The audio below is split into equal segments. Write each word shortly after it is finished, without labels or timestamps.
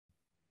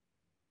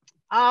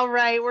All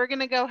right, we're going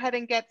to go ahead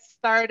and get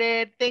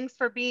started. Thanks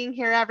for being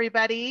here,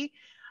 everybody.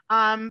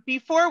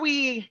 Before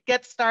we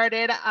get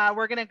started,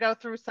 we're going to go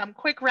through some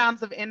quick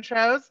rounds of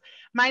intros.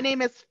 My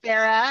name is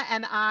Farra,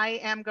 and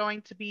I am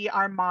going to be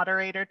our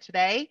moderator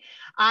today.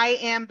 I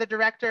am the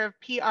Director of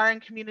PR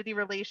and Community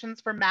Relations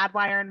for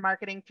Madwire and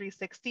Marketing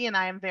 360, and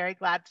I am very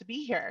glad to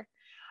be here.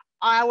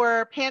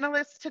 Our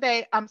panelists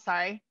today,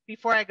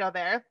 before I go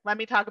there, let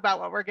me talk about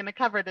what we're going to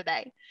cover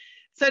today.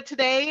 So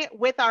today,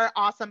 with our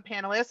awesome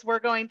panelists, we're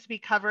going to be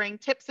covering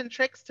tips and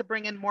tricks to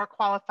bring in more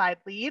qualified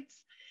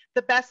leads,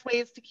 the best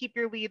ways to keep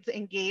your leads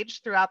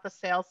engaged throughout the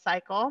sales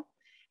cycle,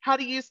 how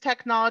to use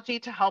technology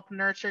to help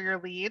nurture your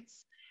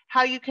leads,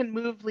 how you can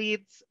move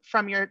leads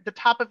from the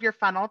top of your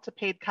funnel to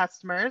paid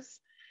customers,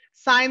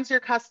 signs your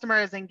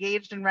customer is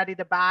engaged and ready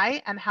to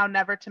buy, and how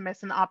never to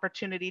miss an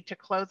opportunity to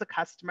close a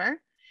customer,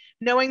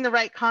 knowing the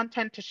right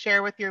content to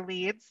share with your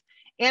leads,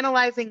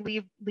 analyzing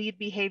lead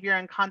behavior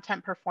and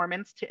content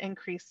performance to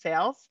increase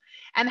sales,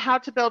 and how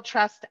to build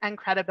trust and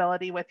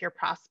credibility with your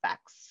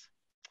prospects.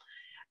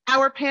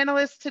 Our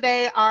panelists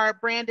today are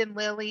Brandon,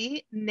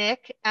 Lily,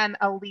 Nick, and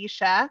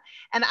Alicia,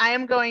 and I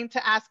am going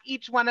to ask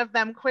each one of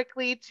them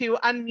quickly to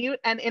unmute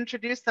and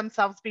introduce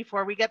themselves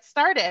before we get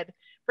started.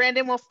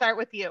 Brandon, we'll start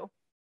with you.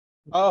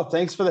 Oh,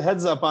 thanks for the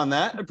heads up on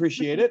that.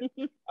 Appreciate it.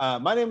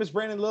 My name is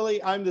Brandon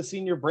Lilly. I'm the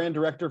Senior Brand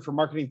Director for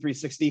Marketing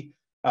 360.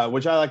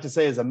 Which I like to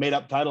say is a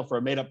made-up title for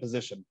a made-up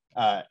position.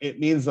 It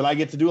means that I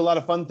get to do a lot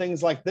of fun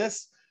things like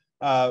this,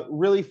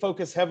 really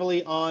focus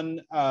heavily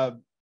on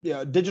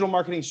digital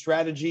marketing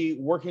strategy,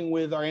 working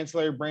with our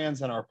ancillary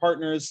brands and our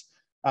partners,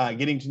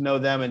 getting to know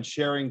them and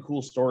sharing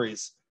cool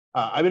stories.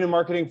 I've been in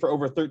marketing for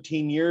over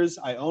 13 years.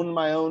 I own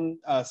my own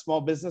small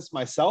business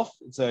myself.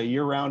 It's a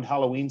year-round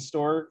Halloween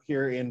store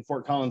here in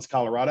Fort Collins,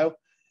 Colorado.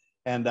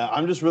 And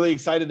I'm just really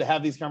excited to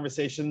have these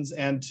conversations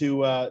and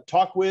to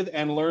talk with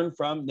and learn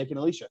from Nick and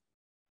Alicia.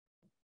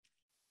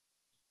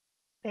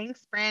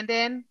 Thanks,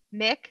 Brandon.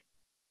 Nick?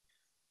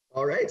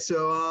 All right,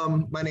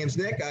 so my name's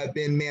Nick. I've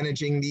been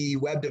managing the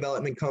web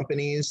development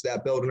companies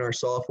that build in our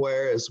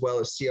software, as well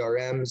as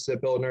CRMs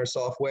that build in our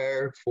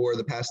software for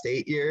the past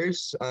 8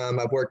 years.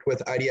 I've worked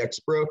with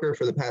IDX Broker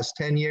for the past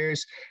 10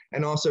 years,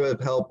 and also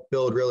have helped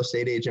build real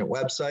estate agent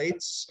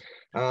websites.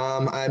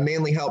 I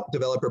mainly help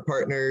developer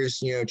partners,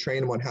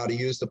 train them on how to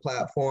use the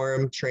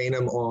platform, train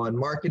them on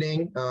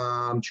marketing,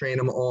 train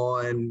them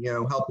on,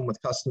 help them with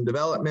custom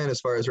development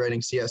as far as writing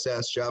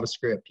CSS,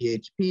 JavaScript,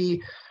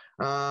 PHP.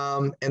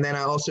 And then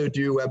I also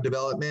do web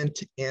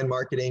development and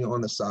marketing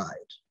on the side.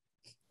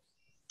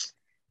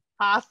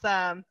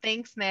 Awesome.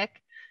 Thanks,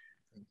 Nick.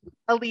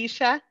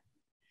 Alicia?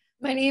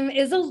 My name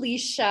is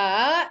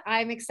Alicia.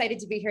 I'm excited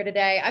to be here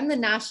today. I'm the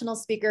national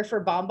speaker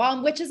for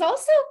BombBomb, which is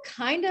also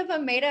kind of a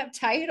made-up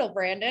title,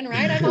 Brandon,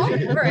 right? I'm all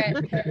for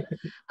it.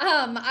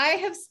 I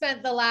have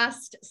spent the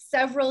last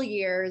several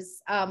years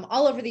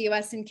all over the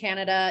US and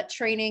Canada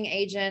training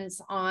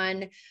agents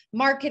on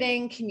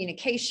marketing,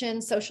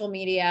 communication, social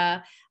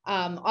media,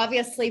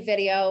 obviously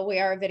video. We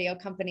are a video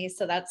company,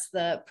 so that's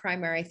the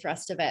primary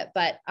thrust of it.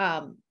 But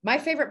my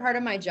favorite part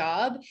of my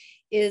job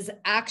is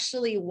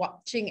actually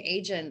watching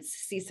agents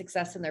see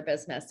success in their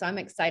business. So I'm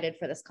excited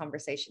for this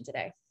conversation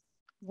today.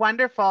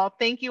 Wonderful.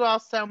 Thank you all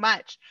so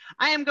much.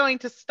 I am going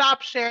to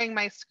stop sharing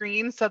my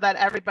screen so that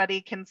everybody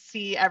can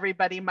see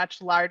everybody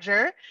much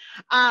larger.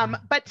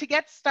 But to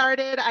get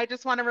started, I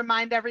just want to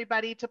remind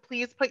everybody to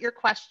please put your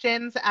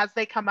questions as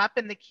they come up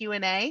in the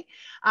Q&A.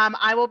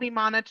 I will be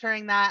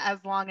monitoring that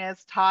as long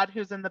as Todd,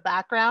 who's in the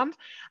background.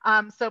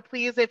 So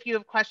please, if you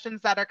have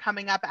questions that are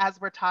coming up as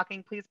we're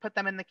talking, please put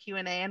them in the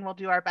Q&A and we'll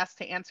do our best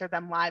to answer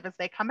them live as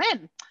they come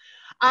in.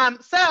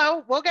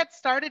 So we'll get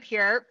started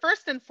here.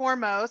 First and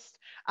foremost,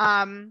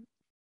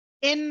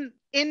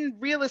 in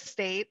real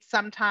estate,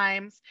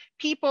 sometimes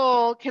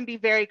people can be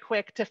very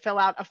quick to fill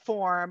out a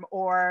form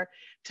or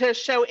to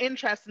show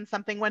interest in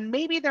something when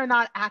maybe they're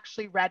not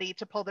actually ready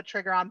to pull the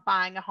trigger on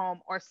buying a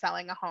home or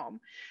selling a home.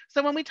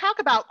 So when we talk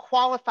about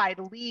qualified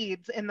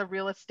leads in the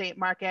real estate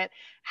market,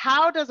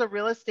 how does a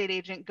real estate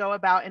agent go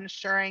about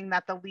ensuring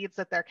that the leads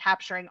that they're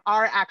capturing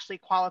are actually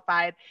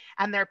qualified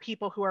and they're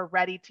people who are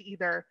ready to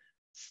either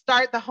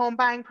start the home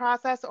buying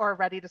process or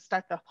ready to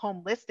start the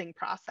home listing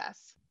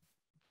process?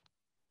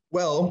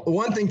 Well,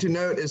 one thing to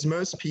note is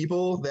most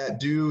people that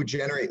do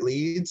generate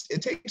leads,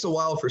 it takes a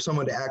while for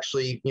someone to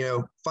actually,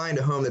 find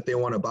a home that they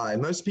want to buy.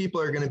 Most people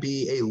are going to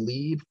be a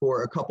lead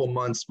for a couple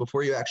months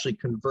before you actually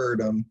convert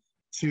them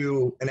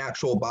to an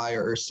actual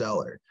buyer or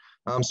seller.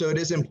 So it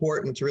is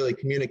important to really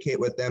communicate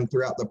with them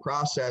throughout the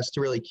process to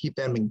really keep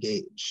them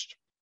engaged.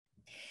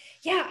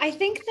 Yeah, I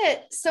think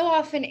that so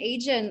often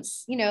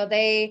agents,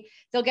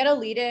 they'll get a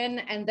lead in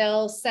and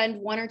they'll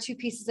send 1 or 2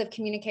 pieces of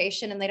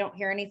communication and they don't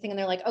hear anything and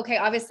they're like, okay,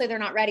 obviously they're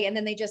not ready. And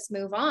then they just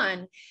move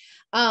on.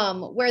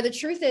 Where the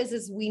truth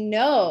is we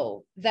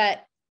know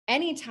that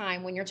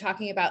anytime when you're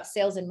talking about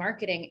sales and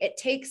marketing, it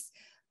takes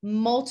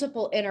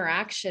multiple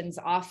interactions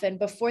often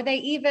before they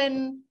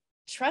even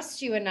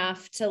trust you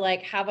enough to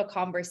have a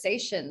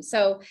conversation.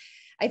 So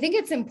I think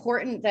it's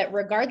important that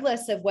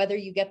regardless of whether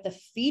you get the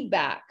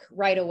feedback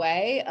right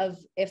away of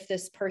if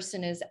this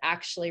person is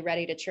actually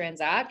ready to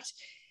transact,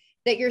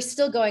 that you're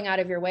still going out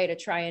of your way to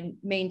try and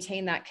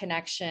maintain that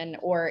connection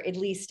or at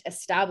least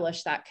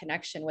establish that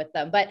connection with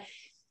them. But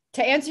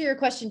to answer your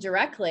question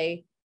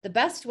directly, the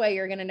best way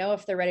you're going to know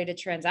if they're ready to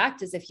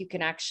transact is if you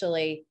can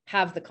actually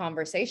have the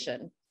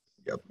conversation,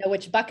 know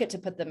which bucket to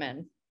put them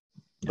in.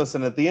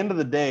 Listen, at the end of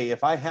the day,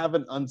 if I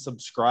haven't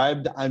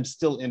unsubscribed, I'm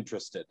still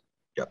interested.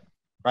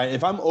 Right.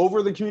 If I'm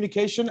over the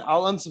communication,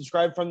 I'll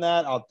unsubscribe from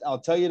that. I'll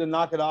tell you to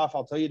knock it off.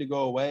 I'll tell you to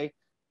go away.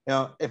 You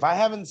know, if I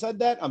haven't said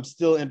that, I'm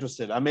still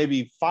interested. I may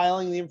be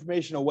filing the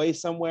information away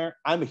somewhere.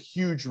 I'm a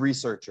huge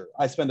researcher.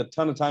 I spend a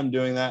ton of time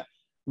doing that.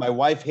 My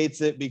wife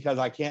hates it because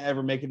I can't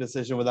ever make a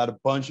decision without a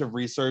bunch of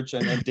research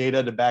and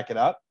data to back it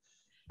up.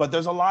 But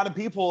there's a lot of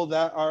people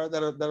that are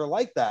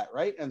like that,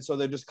 right? And so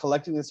they're just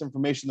collecting this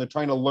information. They're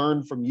trying to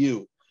learn from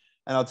you.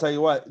 And I'll tell you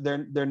what,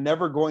 they're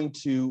never going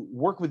to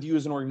work with you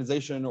as an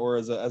organization or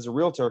as a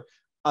realtor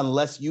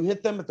unless you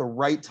hit them at the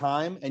right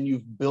time and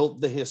you've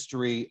built the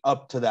history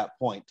up to that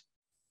point.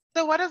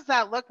 So what does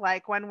that look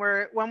like when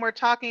we're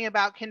talking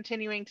about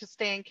continuing to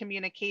stay in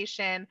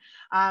communication?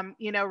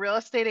 You know, real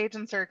estate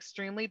agents are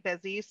extremely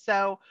busy.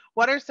 So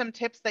what are some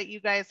tips that you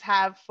guys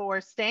have for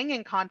staying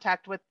in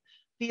contact with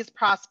these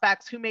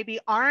prospects who maybe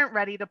aren't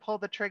ready to pull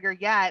the trigger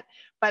yet,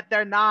 but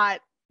they're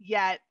not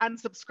yet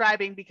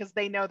unsubscribing because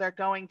they know they're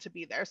going to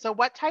be there? So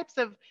what types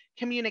of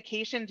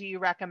communication do you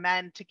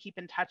recommend to keep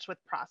in touch with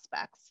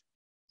prospects?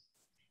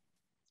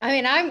 I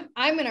mean,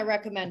 I'm going to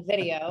recommend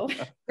video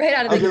right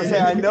out of the gate. I was going to say,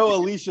 I know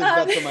Alicia's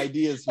got some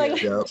ideas here.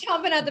 Like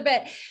chomping at the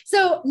bit.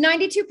 So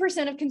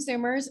 92% of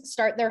consumers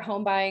start their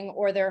home buying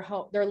or their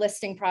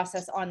listing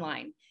process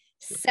online.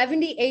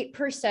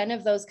 78%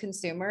 of those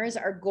consumers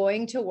are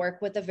going to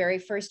work with the very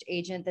first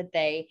agent that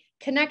they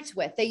connect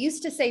with. They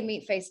used to say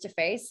meet face to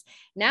face.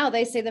 Now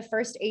they say the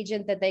first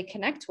agent that they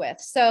connect with.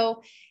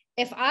 So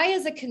if I,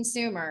 as a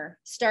consumer,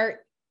 start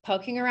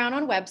poking around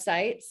on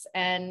websites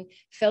and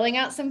filling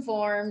out some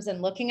forms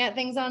and looking at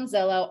things on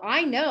Zillow,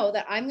 I know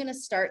that I'm going to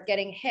start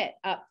getting hit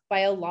up by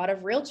a lot of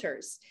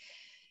realtors.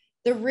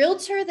 The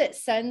realtor that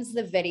sends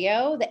the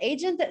video, the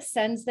agent that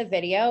sends the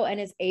video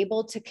and is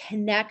able to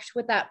connect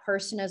with that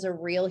person as a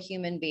real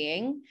human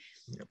being,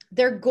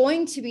 they're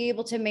going to be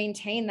able to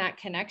maintain that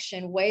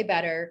connection way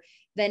better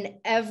than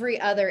every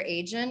other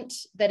agent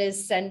that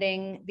is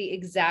sending the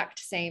exact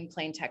same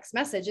plain text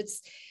message.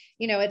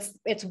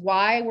 It's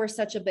why we're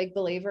such a big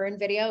believer in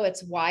video.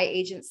 It's why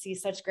agents see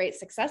such great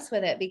success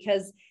with it,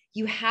 because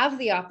you have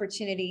the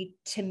opportunity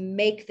to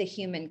make the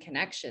human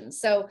connection.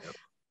 So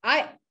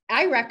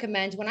I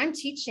recommend, when I'm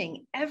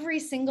teaching, every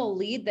single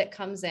lead that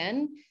comes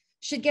in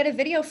should get a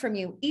video from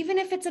you, even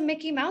if it's a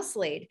Mickey Mouse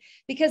lead,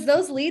 because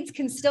those leads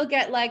can still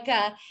get like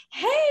a,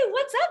 hey,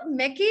 what's up,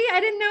 Mickey?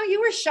 I didn't know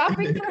you were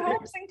shopping for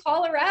homes in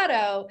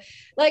Colorado.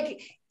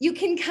 Like you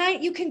can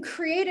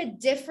create a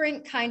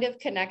different kind of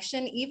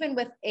connection, even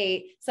with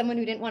someone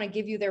who didn't want to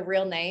give you their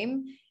real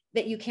name,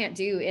 that you can't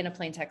do in a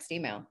plain text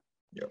email.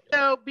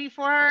 So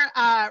before,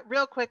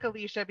 real quick,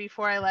 Alicia,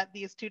 before I let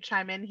these two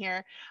chime in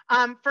here,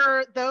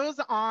 for those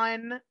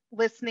on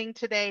listening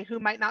today who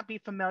might not be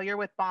familiar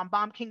with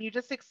BombBomb, can you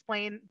just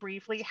explain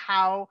briefly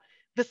how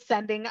the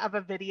sending of a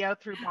video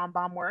through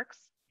BombBomb works?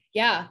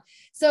 Yeah.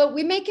 So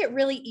we make it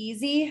really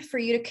easy for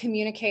you to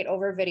communicate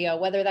over video,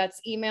 whether that's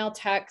email,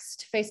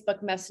 text,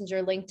 Facebook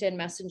Messenger, LinkedIn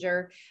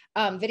Messenger.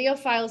 Video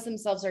files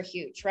themselves are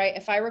huge, right?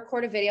 If I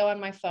record a video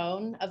on my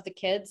phone of the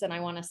kids and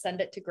I want to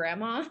send it to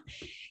grandma,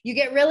 you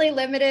get really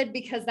limited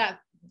because that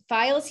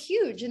file is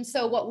huge. And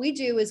so what we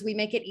do is we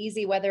make it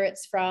easy, whether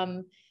it's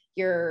from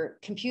your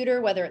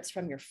computer, whether it's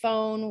from your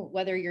phone,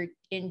 whether you're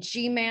in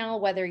Gmail,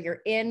 whether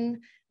you're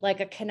in like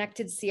a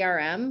connected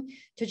CRM,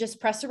 to just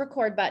press a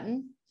record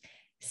button,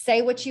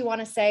 say what you want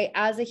to say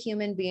as a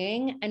human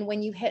being. And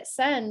when you hit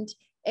send,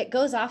 it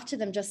goes off to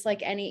them just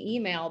like any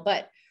email.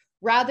 But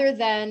rather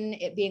than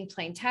it being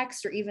plain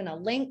text or even a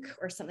link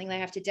or something they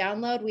have to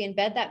download, we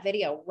embed that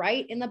video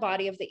right in the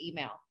body of the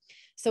email.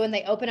 So when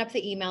they open up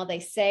the email, they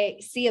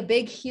see a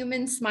big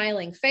human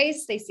smiling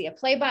face, they see a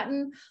play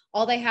button.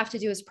 All they have to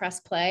do is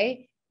press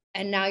play.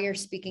 And now you're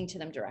speaking to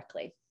them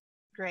directly.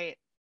 Great.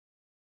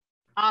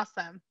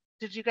 Awesome.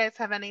 Did you guys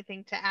have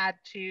anything to add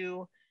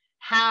to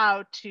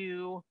how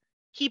to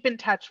keep in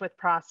touch with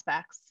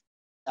prospects?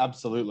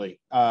 Absolutely.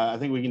 I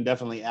think we can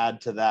definitely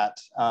add to that.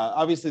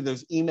 Obviously,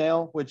 there's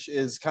email, which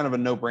is kind of a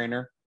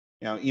no-brainer.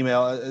 You know,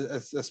 email,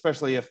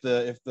 especially if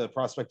the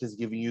prospect is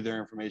giving you their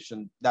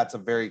information, that's a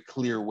very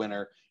clear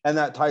winner. And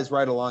that ties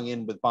right along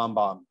in with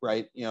BombBomb,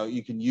 right? You know,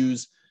 you can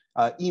use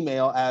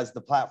email as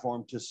the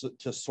platform to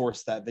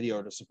source that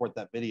video, to support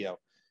that video.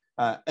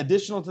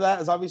 Additional to that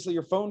is obviously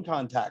your phone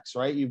contacts,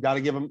 right? You've got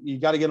to get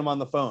them on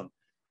the phone.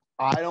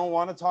 I don't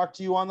want to talk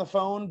to you on the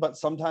phone, but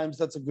sometimes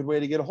that's a good way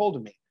to get a hold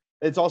of me.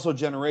 It's also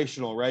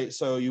generational, right?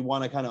 So you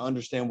want to kind of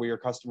understand where your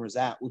customer's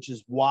at, which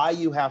is why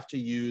you have to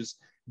use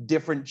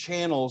different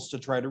channels to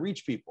try to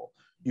reach people.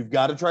 You've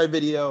got to try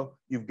video,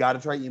 you've got to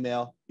try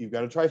email, you've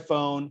got to try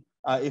phone,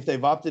 If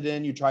they've opted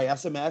in, you try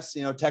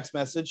SMS, text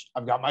message.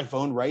 I've got my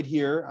phone right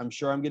here. I'm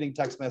sure I'm getting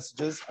text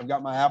messages. I've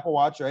got my Apple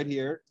Watch right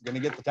here. I'm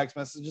going to get the text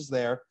messages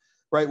there,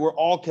 right? We're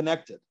all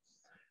connected.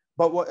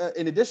 But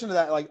in addition to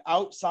that, like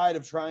outside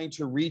of trying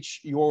to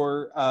reach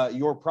your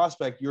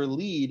prospect, your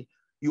lead,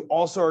 you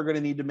also are going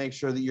to need to make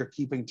sure that you're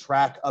keeping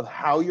track of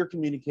how you're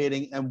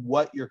communicating and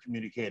what you're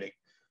communicating.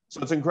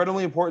 So it's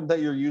incredibly important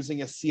that you're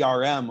using a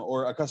CRM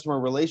or a customer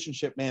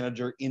relationship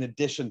manager in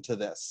addition to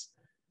this.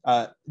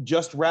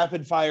 Just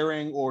rapid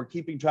firing or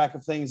keeping track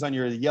of things on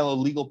your yellow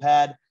legal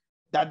pad,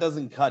 that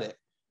doesn't cut it,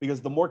 because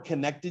the more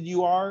connected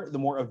you are, the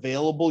more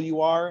available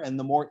you are, and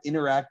the more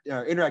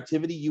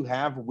interactivity you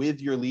have with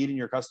your lead and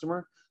your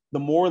customer, the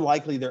more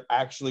likely they're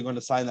actually going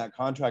to sign that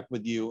contract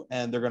with you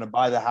and they're going to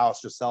buy the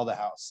house or sell the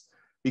house,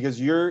 because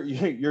your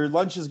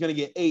lunch is going to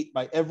get ate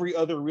by every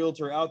other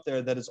realtor out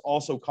there that is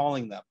also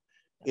calling them.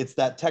 It's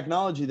that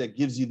technology that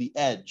gives you the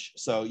edge.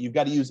 So you've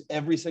got to use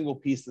every single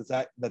piece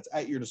that's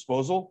at your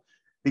disposal,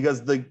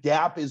 because the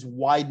gap is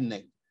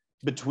widening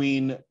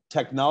between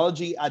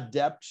technology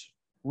adept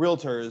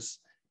realtors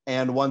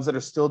and ones that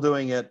are still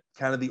doing it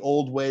kind of the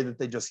old way that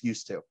they just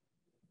used to.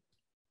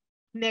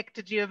 Nick,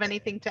 did you have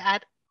anything to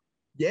add?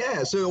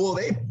 Yeah, so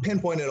they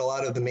pinpointed a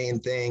lot of the main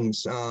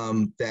things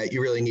that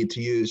you really need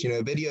to use.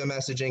 Video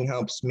messaging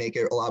helps make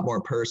it a lot more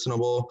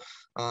personable.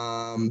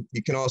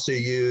 You can also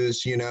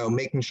use,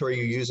 making sure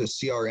you use a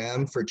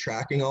CRM for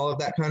tracking all of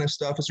that kind of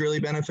stuff is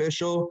really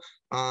beneficial.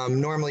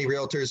 Normally,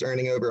 realtors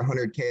earning over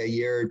 100K a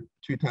year,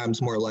 2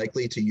 times more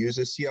likely to use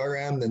a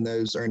CRM than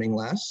those earning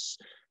less.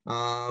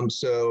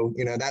 So,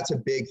 that's a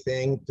big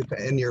thing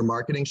in your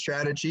marketing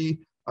strategy.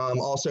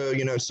 Also,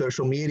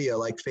 social media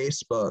like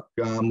Facebook,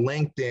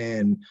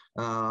 LinkedIn,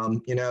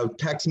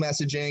 text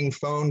messaging,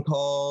 phone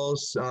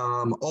calls,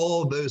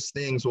 all of those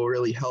things will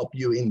really help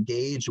you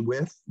engage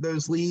with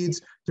those leads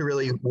to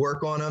really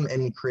work on them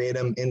and create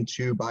them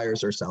into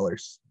buyers or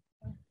sellers.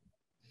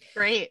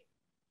 Great.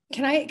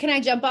 Can I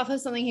jump off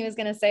of something he was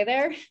going to say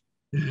there?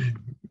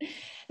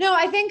 No,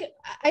 I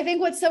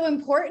think what's so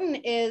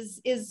important is,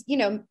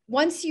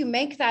 once you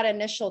make that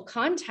initial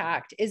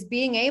contact, is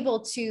being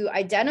able to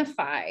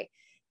identify,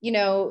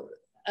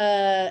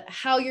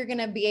 how you're going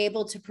to be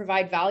able to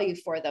provide value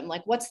for them.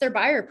 Like, what's their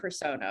buyer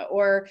persona,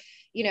 or,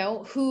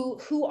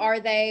 who are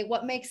they?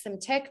 What makes them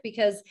tick?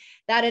 Because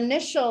that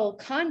initial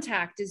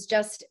contact is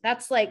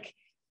that's like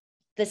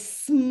the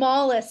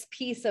smallest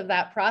piece of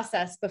that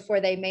process before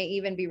they may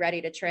even be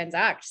ready to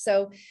transact.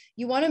 So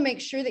you want to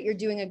make sure that you're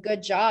doing a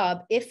good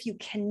job, if you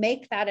can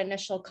make that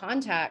initial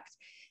contact,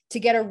 to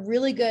get a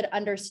really good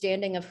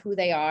understanding of who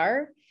they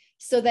are,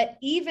 so that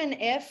even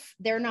if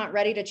they're not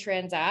ready to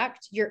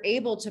transact, you're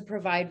able to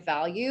provide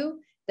value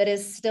that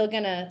is still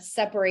going to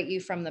separate you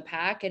from the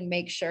pack and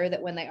make sure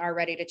that when they are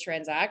ready to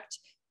transact,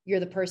 you're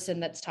the person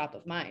that's top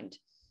of mind.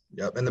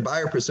 Yep. And the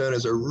buyer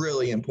personas are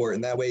really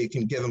important. That way you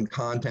can give them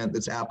content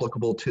that's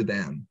applicable to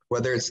them,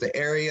 whether it's the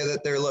area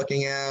that they're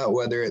looking at,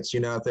 whether it's,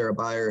 if they're a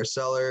buyer or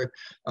seller,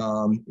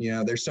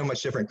 there's so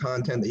much different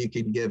content that you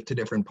can give to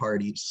different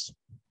parties.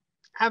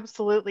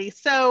 Absolutely.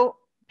 So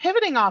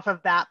pivoting off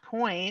of that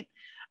point,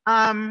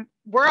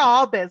 we're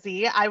all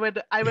busy. I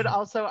would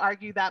also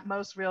argue that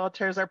most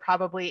realtors are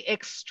probably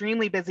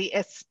extremely busy,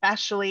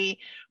 especially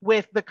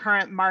with the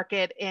current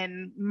market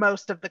in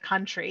most of the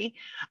country.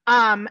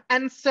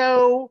 And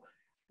so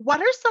what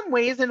are some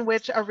ways in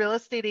which a real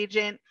estate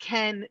agent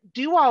can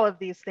do all of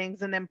these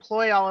things and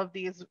employ all of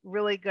these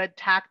really good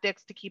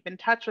tactics to keep in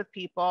touch with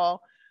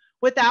people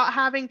without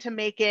having to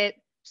make it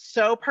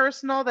so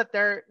personal that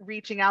they're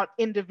reaching out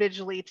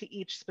individually to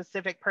each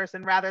specific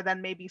person, rather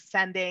than maybe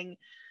sending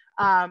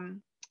a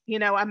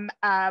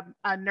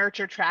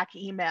nurture track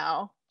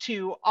email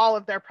to all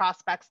of their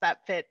prospects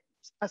that fit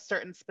a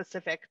certain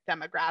specific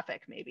demographic,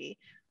 maybe?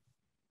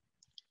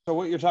 So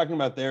what you're talking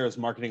about there is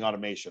marketing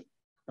automation,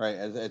 right?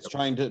 It's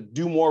trying to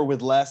do more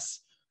with less,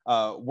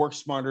 work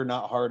smarter,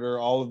 not harder,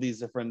 all of these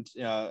different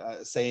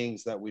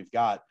sayings that we've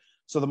got.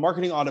 So the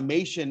marketing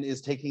automation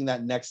is taking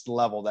that next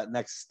level, that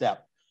next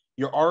step.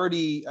 You're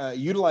already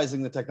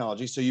utilizing the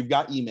technology. So you've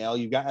got email,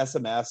 you've got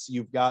SMS,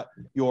 you've got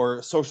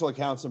your social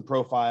accounts and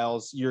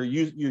profiles, you're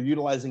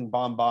utilizing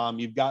BombBomb,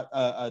 you've got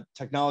a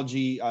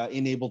technology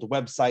enabled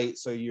website.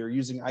 So you're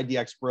using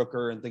IDX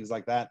Broker and things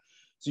like that.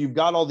 So you've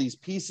got all these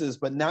pieces,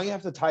 but now you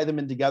have to tie them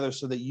in together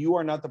so that you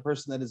are not the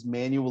person that is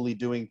manually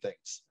doing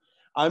things.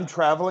 I'm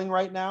traveling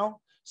right now,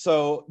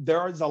 so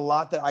there is a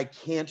lot that I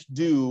can't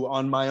do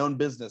on my own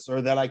business,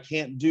 or that I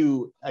can't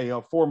do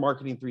for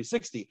Marketing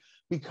 360.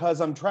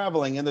 Because I'm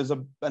traveling, and there's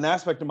an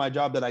aspect of my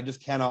job that I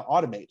just cannot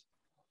automate.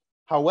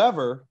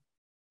 However,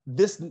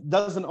 this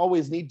doesn't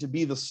always need to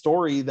be the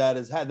story that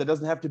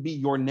doesn't have to be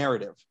your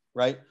narrative,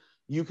 right?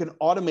 You can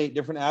automate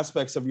different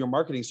aspects of your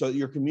marketing so that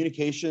your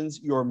communications,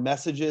 your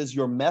messages,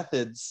 your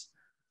methods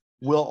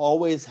will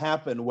always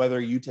happen,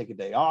 whether you take a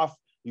day off,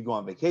 you go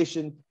on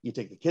vacation, you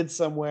take the kids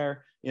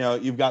somewhere,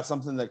 you've got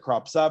something that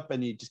crops up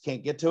and you just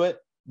can't get to it.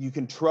 You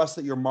can trust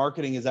that your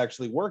marketing is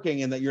actually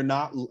working, and that you're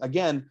not,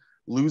 again,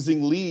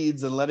 losing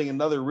leads and letting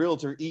another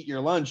realtor eat your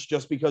lunch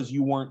just because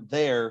you weren't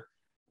there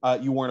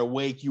you weren't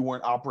awake, you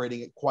weren't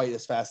operating it quite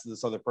as fast as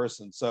this other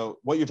person. So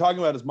what you're talking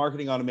about is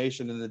marketing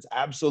automation, and it's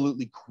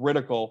absolutely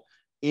critical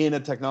in a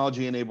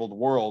technology-enabled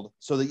world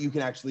so that you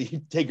can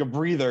actually take a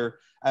breather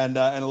and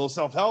a little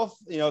self-health,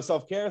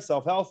 self-care,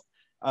 self-health,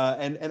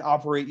 and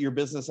operate your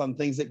business on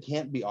things that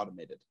can't be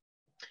automated.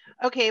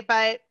 Okay,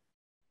 but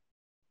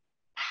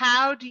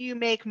how do you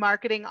make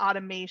marketing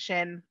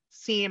automation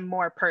seem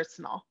more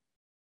personal?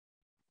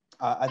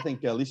 I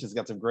think Alicia's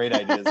got some great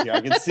ideas here.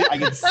 I can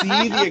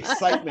see the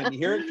excitement.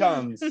 Here it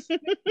comes.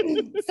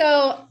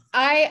 So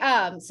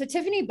so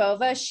Tiffany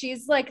Bova,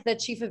 she's like the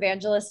chief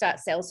evangelist at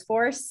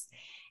Salesforce,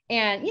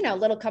 and a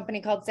little company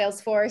called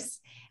Salesforce.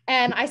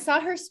 And I saw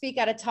her speak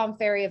at a Tom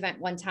Ferry event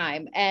one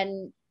time,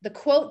 and the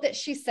quote that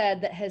she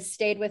said that has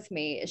stayed with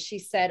me is, she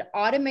said,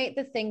 "Automate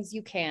the things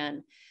you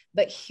can,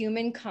 but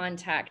human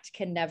contact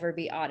can never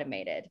be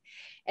automated."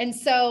 And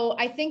so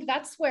I think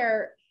that's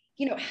where,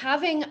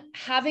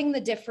 having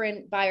the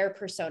different buyer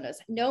personas,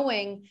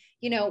 knowing,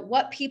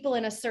 what people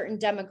in a certain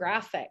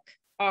demographic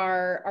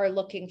are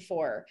looking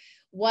for.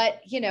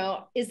 What,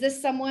 is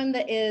this someone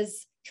that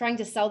is trying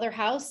to sell their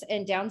house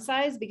and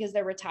downsize because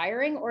they're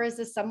retiring? Or is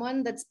this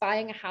someone that's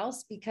buying a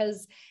house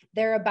because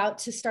they're about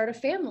to start a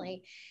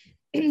family?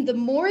 The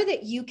more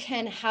that you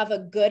can have a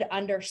good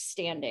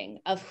understanding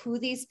of who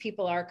these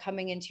people are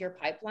coming into your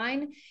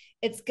pipeline,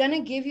 it's going to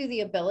give you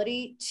the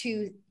ability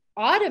to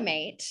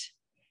automate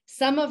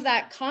some of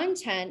that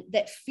content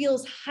that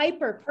feels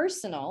hyper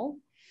personal,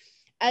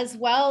 as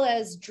well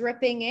as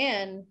dripping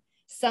in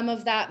some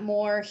of that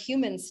more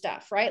human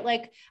stuff, right?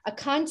 Like a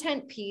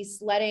content piece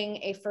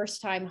letting a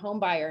first-time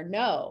homebuyer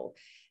know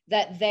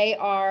that they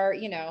are,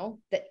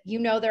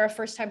 they're a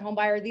first-time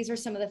homebuyer. These are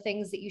some of the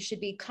things that you should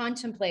be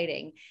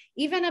contemplating.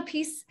 Even a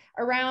piece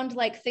around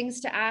like things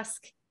to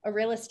ask a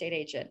real estate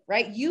agent,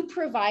 right? You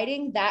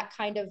providing that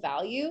kind of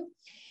value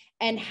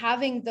and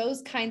having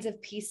those kinds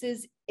of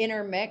pieces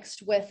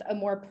intermixed with a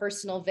more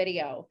personal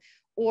video,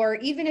 or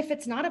even if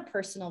it's not a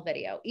personal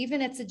video,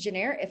 even if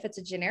it's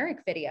a generic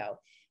video,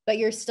 but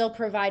you're still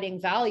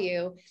providing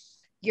value,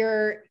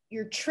 you're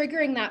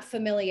triggering that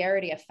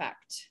familiarity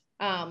effect,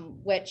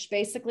 which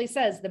basically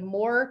says the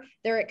more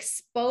they're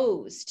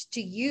exposed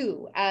to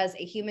you as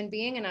a human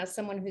being and as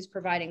someone who's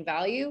providing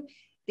value,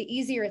 the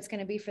easier it's going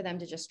to be for them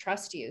to just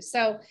trust you.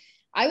 So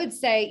I would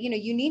say,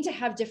 you need to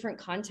have different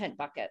content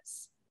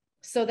buckets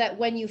so that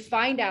when you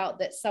find out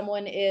that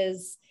someone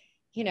is,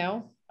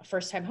 a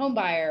first-time home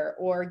buyer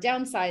or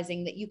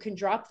downsizing, that you can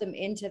drop them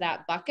into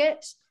that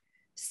bucket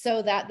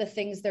so that the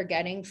things they're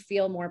getting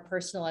feel more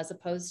personal, as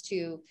opposed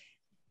to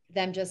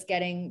them just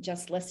getting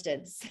just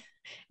listeds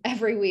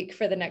every week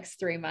for the next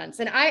 3 months.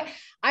 And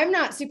I'm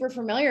not super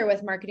familiar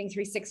with Marketing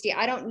 360.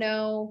 I don't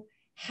know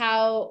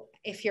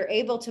if you're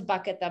able to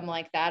bucket them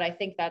like that. I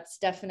think that's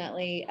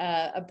definitely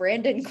a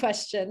Brandon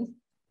question.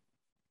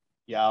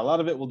 Yeah, a lot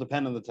of it will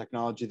depend on the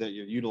technology that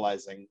you're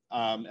utilizing.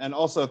 And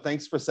also,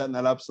 thanks for setting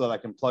that up so that I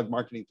can plug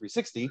Marketing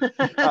 360,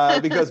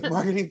 because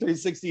Marketing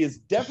 360 is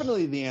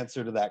definitely the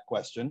answer to that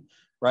question,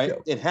 right?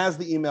 Yep. It has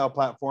the email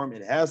platform,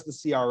 it has the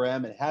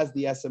CRM, it has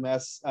the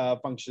SMS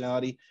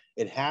functionality,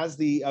 it has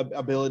the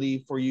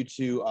ability for you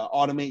to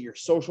automate your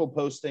social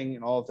posting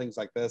and all things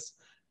like this.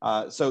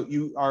 So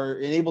you are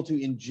able to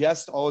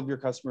ingest all of your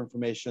customer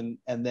information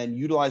and then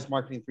utilize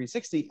Marketing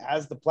 360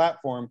 as the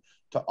platform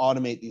to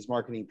automate these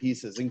marketing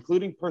pieces,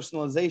 including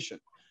personalization.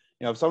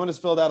 If someone has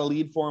filled out a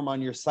lead form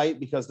on your site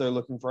because they're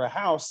looking for a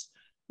house,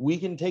 we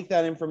can take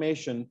that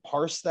information,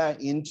 parse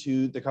that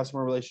into the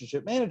customer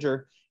relationship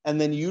manager, and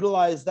then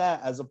utilize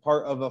that as a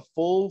part of a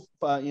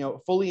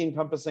fully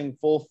encompassing,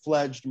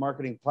 full-fledged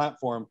marketing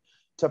platform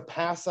to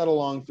pass that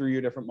along through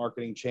your different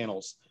marketing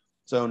channels.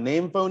 So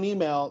name, phone,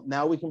 email,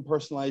 now we can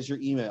personalize your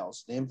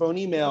emails. Name, phone,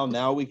 email,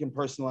 now we can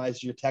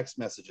personalize your text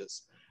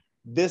messages.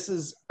 This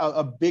is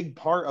a big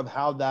part of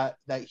how that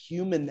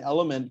human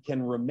element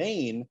can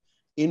remain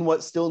in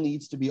what still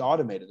needs to be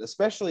automated,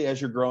 especially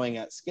as you're growing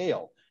at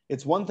scale.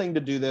 It's one thing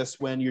to do this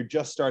when you're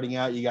just starting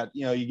out. You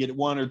get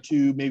 1 or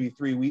 2, maybe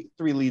 3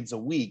 leads a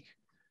week.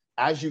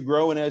 As you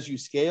grow and as you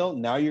scale,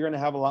 now you're going to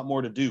have a lot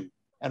more to do.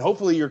 And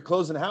hopefully you're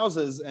closing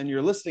houses and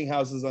you're listing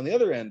houses on the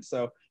other end.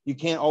 So you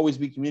can't always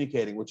be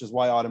communicating, which is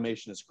why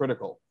automation is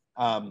critical.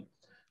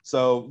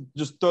 So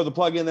just throw the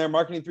plug in there,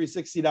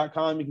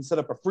 marketing360.com. You can set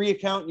up a free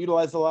account,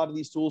 utilize a lot of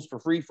these tools for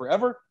free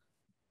forever.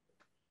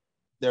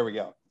 There we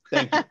go.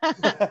 Thank you.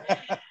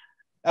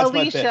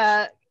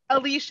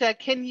 Alicia,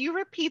 can you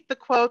repeat the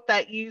quote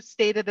that you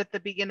stated at the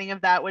beginning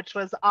of that, which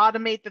was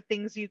automate the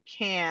things you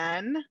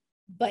can,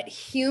 but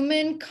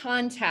human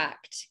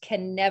contact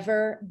can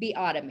never be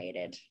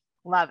automated?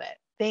 Love it.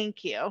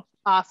 Thank you.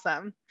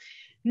 Awesome.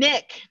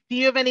 Nick, do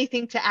you have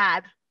anything to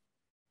add?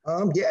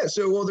 Yeah,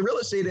 so the real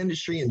estate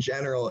industry in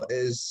general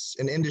is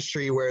an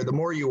industry where the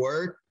more you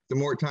work, the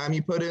more time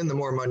you put in, the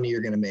more money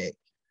you're going to make.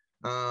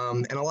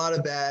 And a lot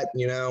of that,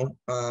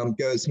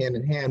 goes hand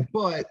in hand,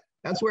 but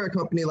that's where a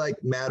company like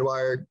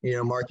Madwire,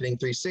 Marketing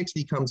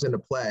 360 comes into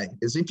play.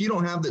 Is if you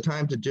don't have the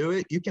time to do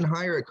it, you can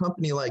hire a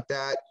company like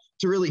that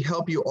to really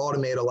help you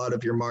automate a lot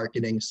of your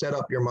marketing, set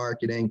up your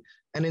marketing.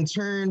 And in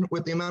turn,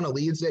 with the amount of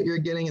leads that you're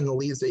getting and the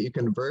leads that you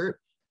convert,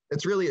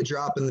 it's really a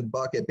drop in the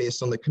bucket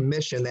based on the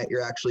commission that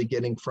you're actually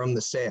getting from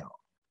the sale.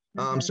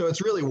 So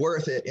it's really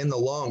worth it in the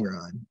long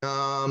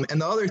run.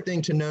 And the other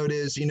thing to note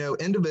is,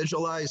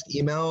 individualized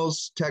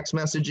emails, text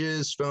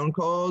messages, phone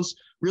calls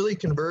really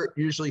convert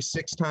usually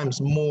 6 times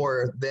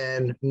more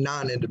than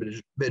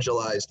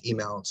non-individualized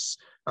emails.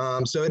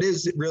 So it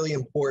is really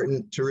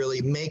important to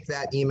really make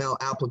that email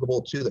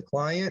applicable to the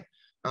client.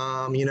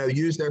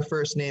 Use their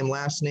first name,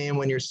 last name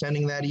when you're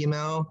sending that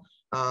email.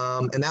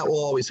 And that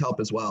will always help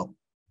as well.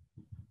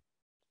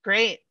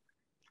 Great.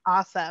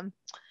 Awesome.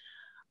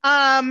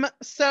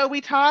 So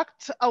we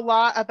talked a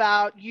lot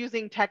about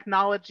using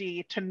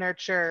technology to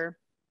nurture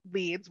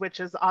leads, which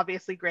is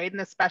obviously great.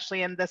 And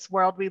especially in this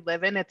world we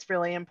live in, it's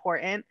really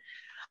important.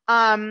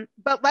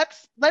 But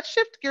let's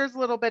shift gears a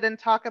little bit and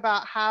talk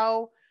about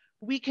how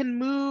we can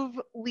move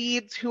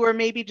leads who are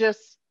maybe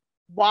just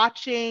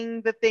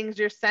watching the things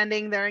you're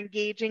sending, they're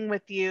engaging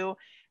with you.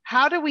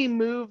 How do we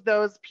move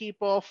those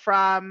people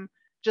from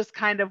just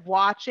kind of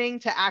watching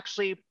to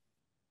actually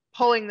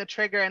pulling the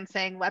trigger and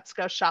saying, let's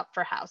go shop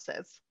for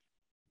houses,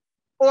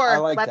 or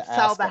let's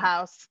sell the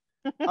house?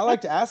 I like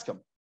to ask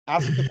them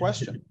the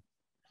question,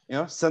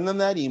 send them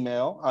that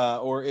email,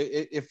 or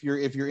if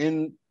you're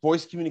in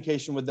voice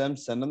communication with them,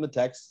 send them the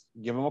text,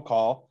 give them a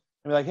call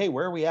and be like, hey,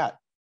 where are we at?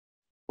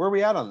 Where are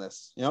we at on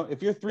this?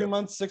 If you're 3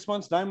 months, 6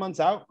 months, 9 months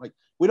out, like,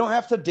 we don't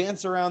have to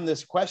dance around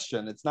this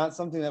question. It's not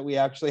something that we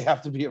actually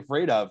have to be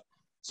afraid of.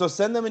 So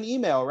send them an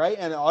email, right?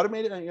 And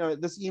automate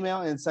it, this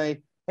email, and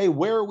say, hey,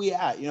 where are we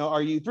at?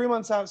 Are you 3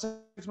 months out,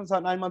 6 months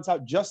out, 9 months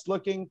out, just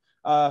looking?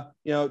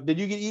 Did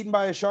you get eaten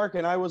by a shark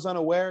and I was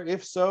unaware?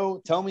 If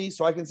so, tell me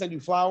so I can send you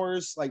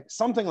flowers, like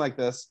something like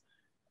this.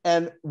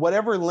 And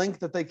whatever link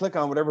that they click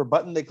on, whatever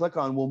button they click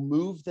on, will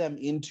move them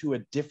into a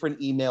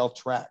different email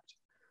tract.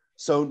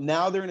 So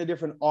now they're in a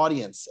different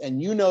audience,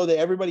 and that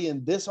everybody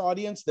in this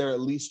audience, they're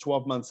at least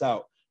 12 months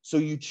out. So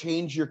you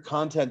change your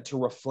content to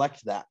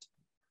reflect that.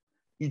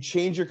 You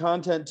change your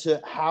content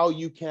to how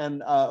you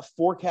can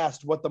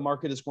forecast what the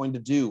market is going to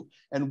do,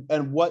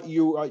 and what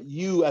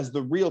you as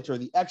the realtor,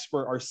 the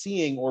expert, are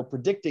seeing or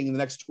predicting in the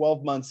next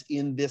 12 months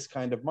in this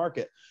kind of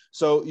market.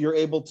 So you're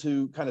able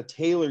to kind of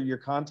tailor your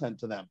content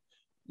to them.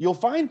 You'll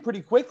find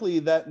pretty quickly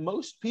that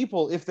most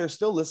people, if they're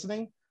still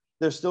listening,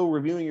 they're still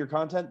reviewing your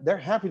content, they're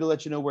happy to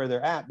let you know where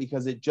they're at,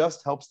 because it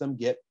just helps them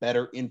get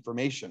better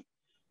information.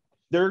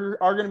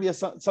 There are going to be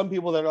some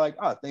people that are like,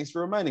 oh, thanks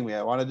for reminding me.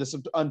 I wanted to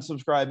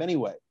unsubscribe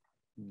anyway.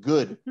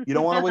 Good. You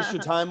don't want to waste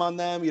your time on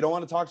them. You don't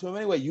want to talk to them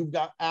anyway. You've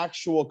got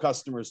actual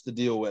customers to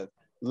deal with.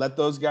 Let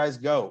those guys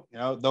go.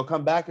 They'll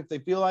come back if they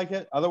feel like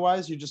it.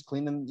 Otherwise, you're just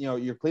cleaning,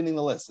 you're cleaning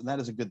the list, and that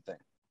is a good thing.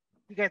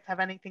 You guys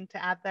have anything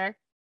to add there?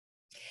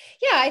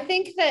 Yeah, I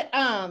think that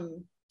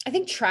I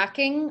think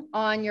tracking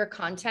on your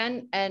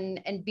content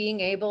and being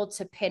able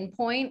to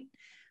pinpoint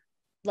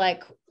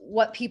like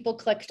what people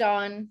clicked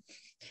on,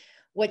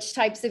 which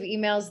types of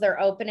emails they're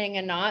opening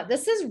and not,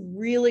 this is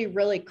really,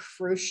 really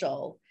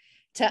crucial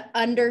to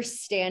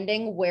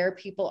understanding where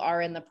people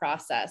are in the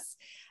process.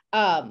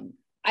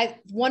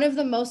 One of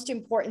the most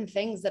important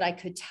things that I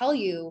could tell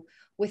you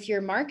with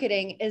your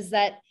marketing is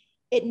that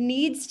it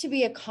needs to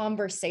be a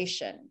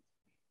conversation,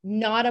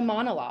 not a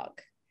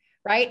monologue.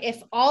 Right?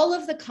 If all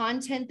of the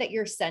content that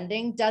you're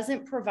sending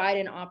doesn't provide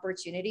an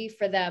opportunity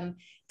for them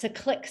to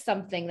click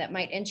something that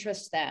might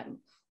interest them,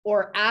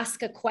 or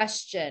ask a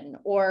question,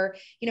 or,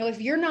 if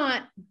you're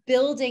not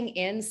building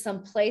in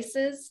some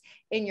places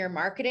in your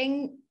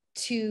marketing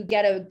to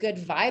get a good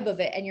vibe of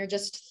it, and you're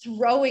just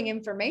throwing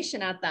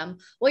information at them,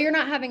 well, you're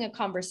not having a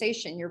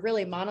conversation, you're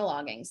really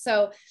monologuing.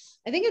 So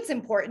I think it's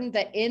important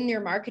that in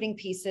your marketing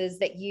pieces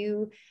that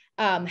you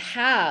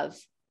have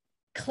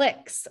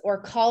clicks or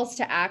calls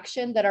to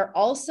action that are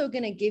also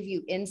going to give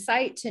you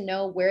insight to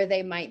know where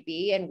they might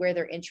be and where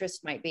their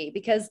interest might be,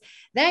 because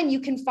then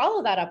you can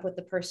follow that up with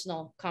the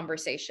personal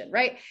conversation,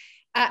 right?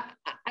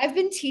 I've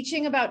been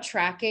teaching about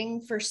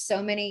tracking for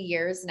so many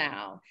years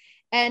now.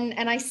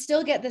 And I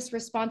still get this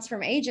response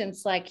from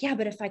agents like, yeah,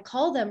 but if I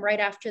call them right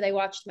after they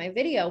watched my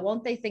video,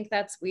 won't they think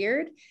that's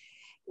weird?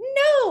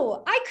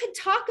 No, I could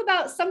talk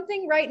about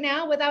something right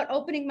now without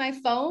opening my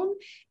phone.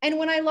 And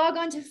when I log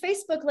on to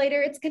Facebook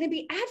later, it's going to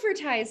be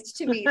advertised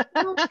to me.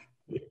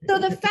 So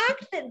the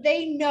fact that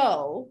they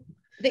know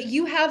that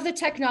you have the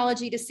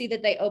technology to see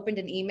that they opened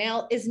an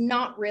email is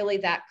not really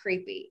that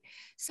creepy.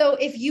 So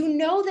if you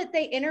know that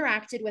they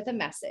interacted with a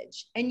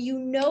message and you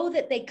know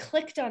that they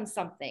clicked on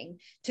something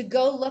to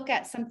go look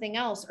at something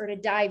else or to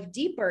dive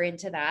deeper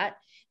into that,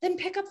 then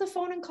pick up the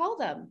phone and call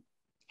them.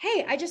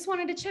 Hey, I just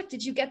wanted to check.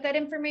 Did you get that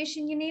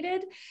information you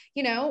needed?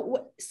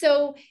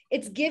 So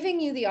it's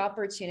giving you the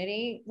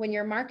opportunity when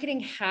your marketing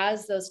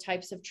has those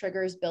types of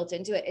triggers built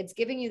into it. It's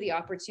giving you the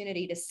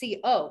opportunity to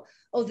see, oh,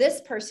 this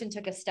person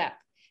took a step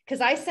because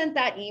I sent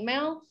that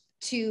email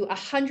to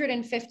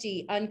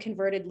 150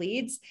 unconverted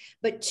leads,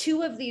 but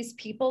 2 of these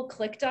people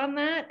clicked on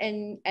that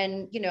and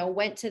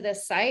went to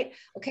this site.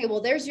 Okay,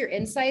 well, there's your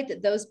insight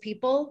that those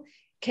people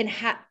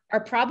are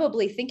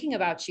probably thinking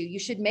about you, you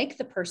should make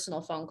the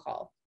personal phone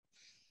call.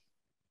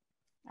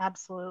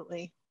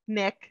 Absolutely.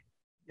 Nick,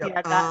 Yep.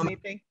 yeah, got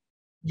anything?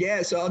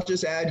 Yeah, so I'll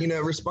just add,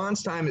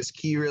 response time is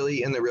key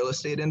really in the real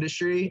estate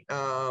industry.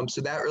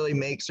 So that really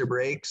makes or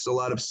breaks a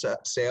lot of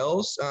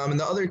sales. And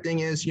the other thing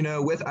is,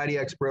 with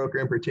IDX Broker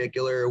in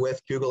particular,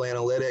 with Google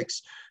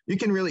Analytics, you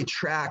can really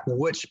track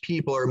which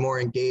people are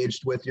more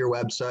engaged with your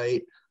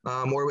website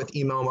or with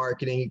email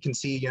marketing. You can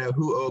see,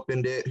 who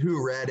opened it,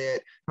 who read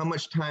it, how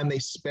much time they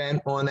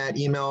spent on that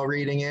email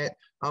reading it.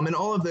 And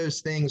all of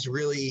those things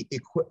really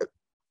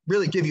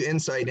give you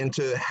insight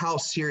into how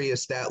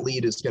serious that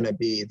lead is going to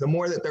be. The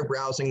more that they're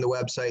browsing the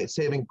website,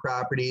 saving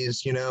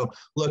properties,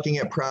 looking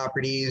at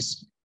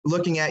properties,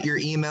 looking at your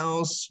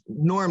emails,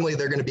 normally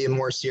they're going to be a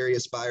more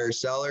serious buyer or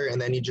seller. And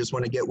then you just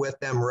want to get with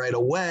them right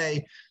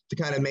away to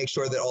kind of make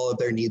sure that all of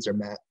their needs are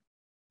met.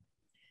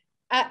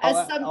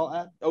 I'll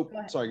add. Oh,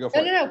 sorry, go for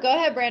it. No, go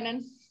ahead,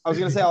 Brandon. I was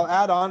going to say, I'll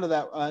add on to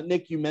that.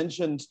 Nick, you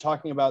mentioned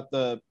talking about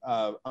the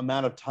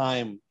amount of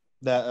time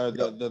that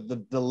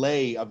the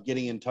delay of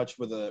getting in touch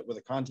with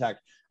a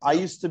contact. I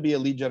used to be a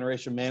lead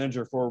generation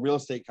manager for a real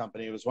estate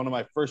company. It was one of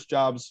my first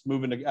jobs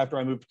after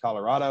I moved to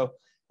Colorado.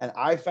 And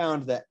I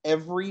found that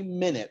every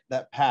minute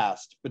that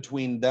passed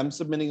between them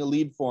submitting a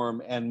lead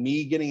form and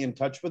me getting in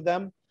touch with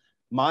them,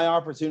 my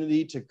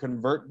opportunity to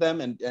convert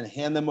them and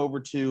hand them over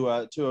to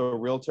a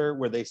realtor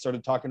where they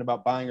started talking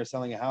about buying or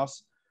selling a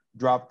house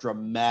dropped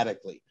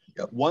dramatically.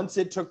 Yep. Once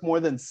it took more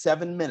than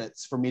 7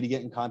 minutes for me to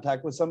get in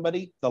contact with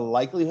somebody, the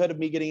likelihood of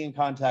me getting in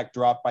contact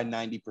dropped by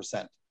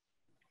 90%.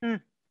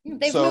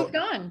 They've moved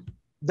on.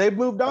 They've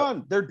moved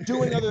on. They're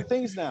doing other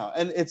things now.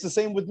 And it's the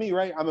same with me,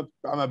 right?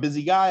 I'm a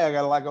busy guy. I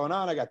got a lot going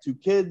on. I got 2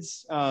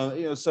 kids.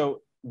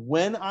 So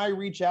when I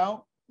reach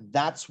out,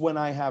 that's when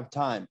I have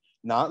time,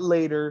 not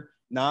later.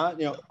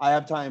 I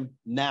have time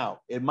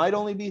now. It might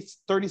only be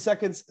 30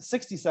 seconds,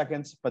 60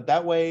 seconds, but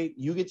that way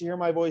you get to hear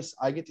my voice.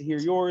 I get to hear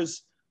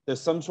yours.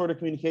 There's some sort of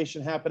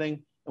communication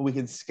happening and we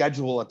can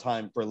schedule a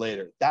time for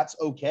later. That's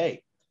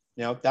okay.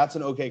 That's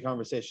an okay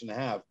conversation to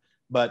have,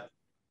 but,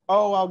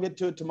 I'll get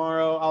to it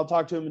tomorrow. I'll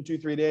talk to him in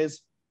 2-3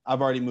 days.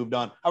 I've already moved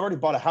on. I've already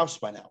bought a house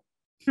by now.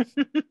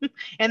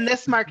 In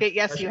this market,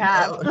 yes, you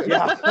have.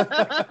 Yeah.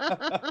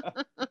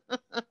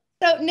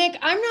 So Nick,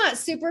 I'm not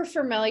super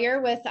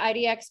familiar with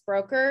IDX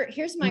Broker.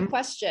 Here's my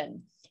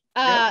question.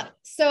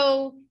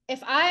 So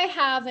if I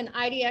have an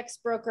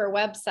IDX Broker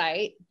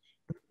website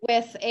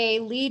with a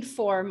lead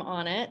form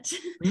on it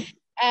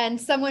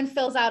and someone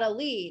fills out a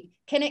lead,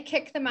 can it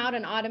kick them out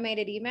an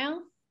automated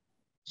email?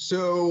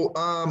 So,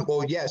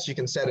 well, yes, you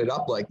can set it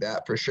up like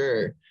that for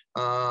sure.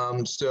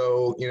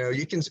 So,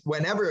 you can,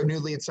 whenever a new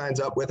lead signs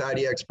up with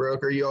IDX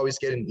Broker, you always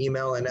get an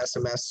email and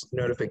SMS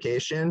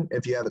notification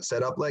if you have it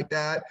set up like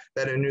that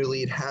a new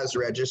lead has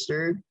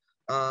registered.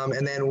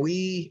 And then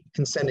we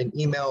can send an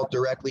email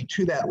directly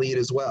to that lead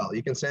as well.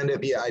 You can send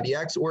it via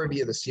IDX or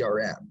via the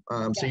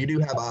CRM. So you do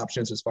have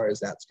options as far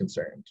as that's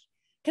concerned.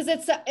 Because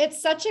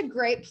it's such a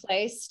great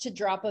place to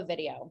drop a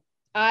video.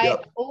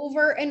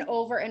 Over and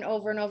over and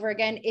over and over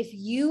again, if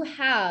you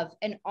have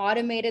an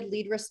automated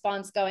lead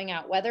response going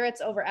out, whether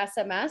it's over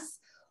SMS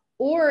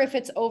or if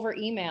it's over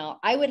email,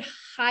 I would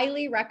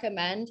highly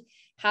recommend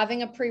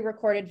having a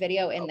pre-recorded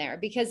video in there,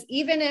 because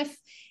even if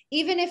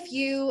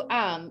you,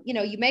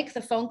 you make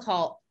the phone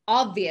call,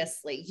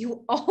 obviously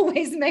you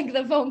always make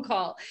the phone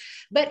call,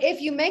 but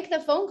if you make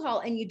the phone call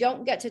and you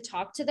don't get to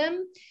talk to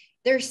them,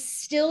 they're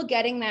still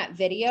getting that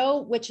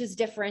video, which is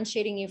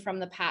differentiating you from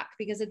the pack,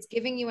 because it's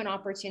giving you an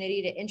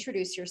opportunity to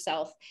introduce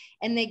yourself,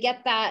 and they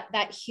get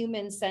that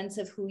human sense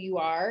of who you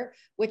are,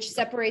 which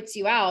separates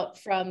you out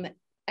from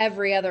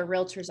every other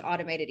realtor's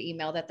automated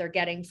email that they're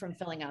getting from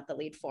filling out the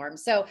lead form.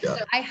 So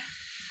I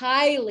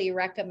highly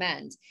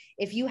recommend,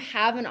 if you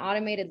have an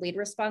automated lead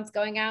response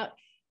going out,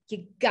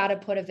 you got to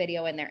put a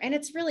video in there. And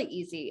it's really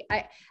easy.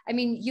 I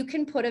mean, you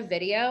can put a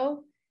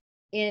video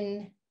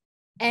in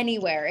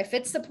anywhere. If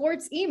it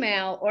supports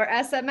email or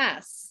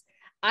SMS,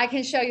 I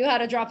can show you how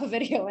to drop a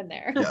video in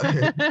there.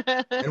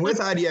 And with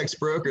IDX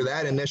Broker,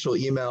 that initial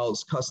email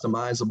is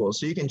customizable.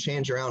 So you can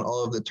change around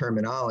all of the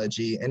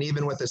terminology. And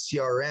even with a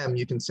CRM,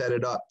 you can set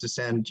it up to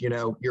send,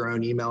 your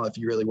own email if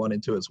you really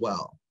wanted to as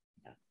well.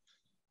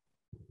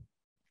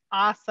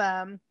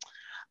 Awesome.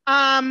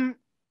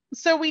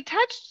 So we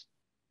touched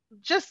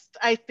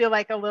I feel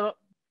like a little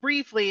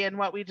briefly in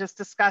what we just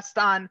discussed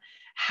on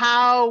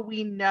how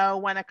we know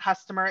when a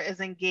customer is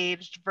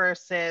engaged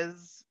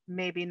versus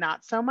maybe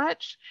not so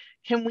much.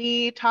 Can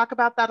we talk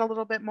about that a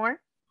little bit more?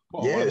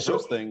 Well, what are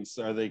those things?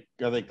 Are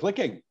they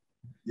clicking?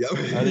 Yep.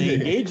 Are they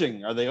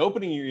engaging? Are they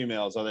opening your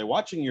emails? Are they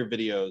watching your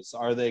videos?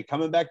 Are they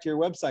coming back to your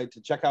website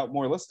to check out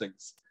more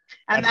listings?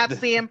 And that's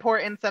the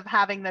importance of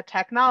having the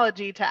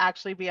technology to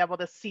actually be able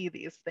to see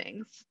these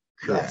things.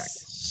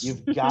 Yes,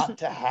 you've got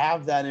to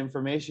have that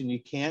information. You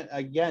can't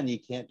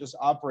just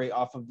operate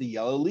off of the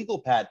yellow legal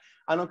pad.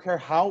 I don't care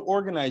how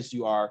organized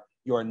you are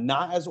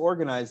not as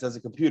organized as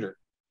a computer.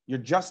 You're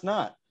just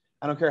not.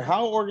 I don't care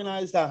how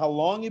organized, how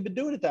long you've been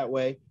doing it that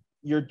way,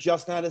 you're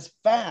just not as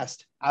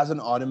fast as an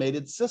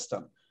automated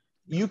system.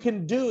 you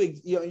can do,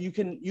 you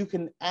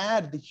can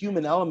add the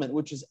human element,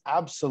 which is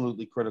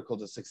absolutely critical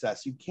to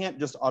success. You can't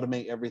just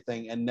automate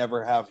everything and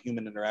never have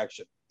human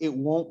interaction. It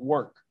won't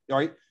work,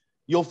 right?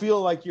 You'll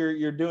feel like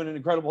you're doing an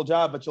incredible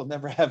job, but you'll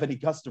never have any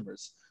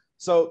customers.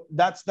 So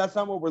that's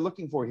not what we're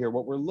looking for here.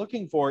 What we're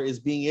looking for is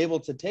being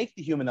able to take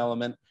the human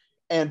element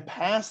and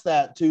pass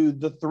that to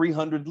the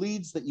 300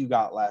 leads that you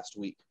got last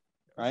week,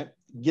 right?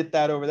 Get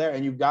that over there.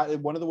 And you've got,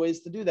 one of the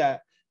ways to do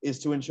that is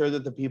to ensure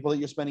that the people that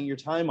you're spending your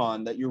time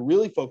on, that you're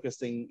really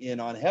focusing in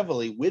on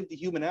heavily with the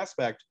human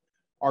aspect,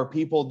 are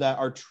people that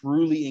are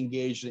truly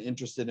engaged and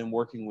interested in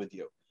working with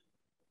you.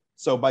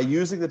 So by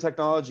using the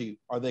technology,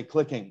 are they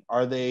clicking?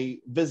 Are they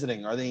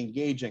visiting? Are they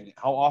engaging?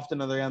 How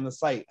often are they on the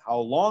site? How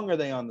long are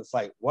they on the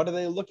site? What are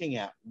they looking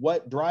at?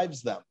 What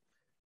drives them?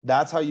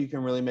 That's how you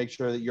can really make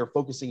sure that you're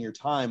focusing your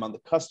time on the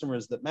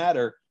customers that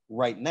matter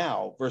right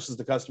now versus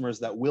the customers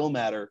that will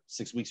matter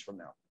 6 weeks from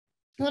now.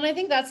 Well, and I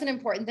think that's an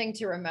important thing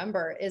to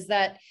remember is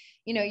that,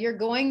 you know, you're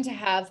going to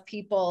have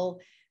people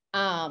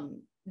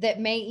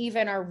that may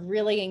even are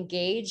really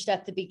engaged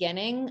at the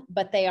beginning,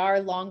 but they are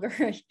longer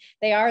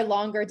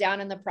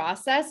down in the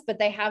process, but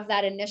they have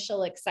that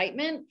initial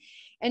excitement.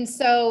 And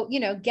so, you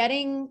know,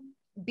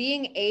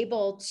 being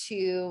able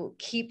to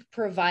keep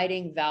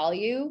providing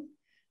value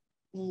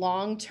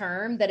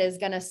long-term that is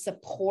going to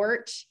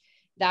support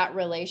that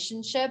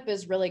relationship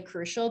is really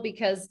crucial,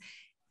 because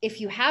if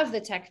you have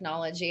the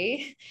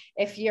technology,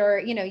 if you're,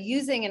 you know,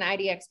 using an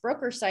IDX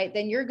broker site,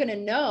 then you're going to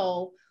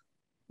know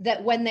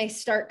that when they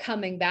start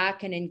coming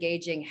back and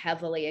engaging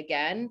heavily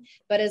again.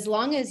 But as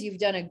long as you've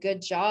done a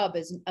good job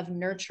of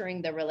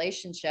nurturing the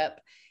relationship,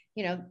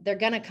 you know, they're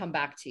going to come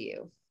back to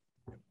you.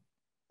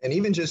 And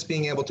even just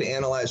being able to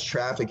analyze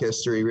traffic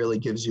history really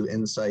gives you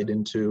insight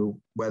into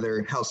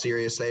how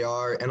serious they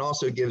are, and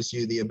also gives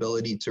you the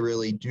ability to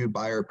really do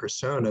buyer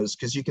personas,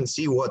 because you can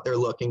see what they're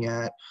looking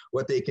at,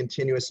 what they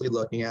continuously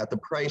looking at, the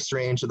price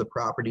range of the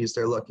properties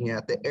they're looking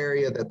at, the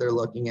area that they're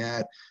looking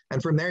at.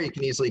 And from there, you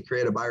can easily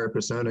create a buyer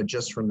persona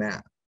just from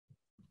that.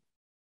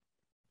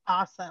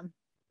 Awesome.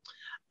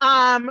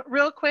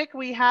 Real quick,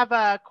 we have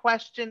a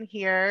question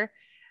here.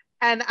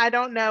 And I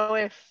don't know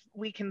if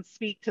we can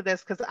speak to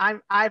this because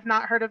I've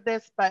not heard of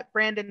this, but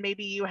Brandon,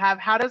 maybe you have.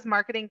 How does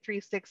Marketing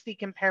 360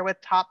 compare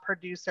with Top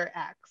Producer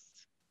X?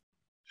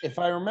 If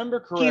I remember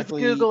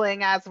correctly, he's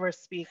Googling as we're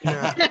speaking.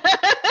 Yeah.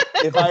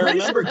 If I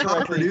remember Top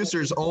correctly,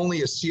 Producer is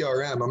only a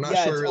CRM. I'm not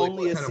sure really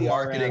what kind of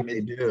marketing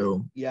they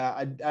do.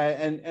 Yeah,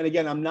 and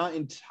again, I'm not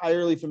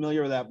entirely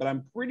familiar with that, but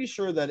I'm pretty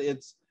sure that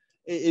it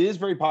is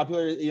very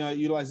popular. You know, it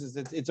utilizes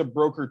it's a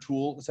broker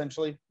tool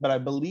essentially, but I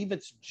believe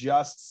it's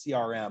just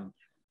CRM.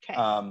 Okay.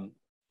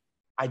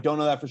 I don't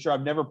know that for sure.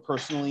 I've never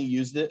personally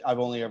used it. I've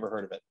only ever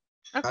heard of it.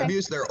 Okay. I've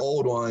used their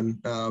old one.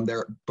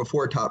 They're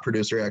before Top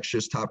Producer X,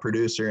 just Top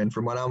Producer. And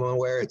from what I'm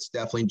aware, it's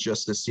definitely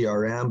just a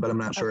CRM, but I'm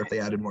not sure if they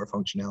added more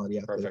functionality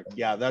after Perfect. that.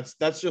 Yeah,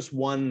 that's just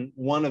one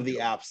of the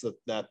apps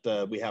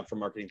that we have for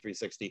Marketing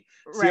 360.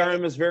 Right.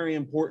 CRM is very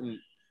important,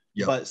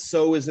 Yep. but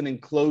so is an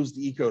enclosed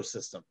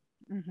ecosystem.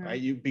 Mm-hmm.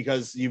 Right?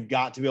 Because you've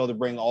got to be able to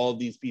bring all of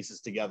these pieces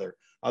together.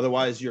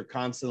 Otherwise, you're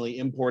constantly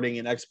importing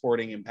and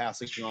exporting and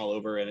passing all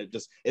over, and it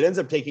ends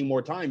up taking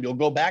more time. You'll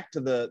go back to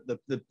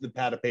the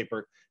pad of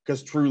paper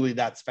because truly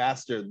that's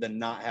faster than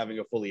not having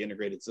a fully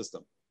integrated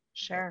system.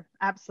 Sure,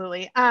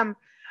 absolutely.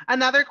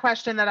 Another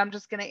question that I'm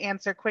just going to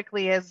answer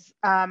quickly is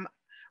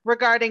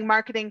regarding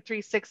Marketing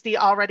 360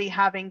 already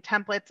having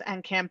templates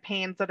and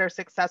campaigns that are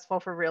successful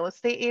for real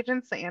estate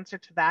agents. The answer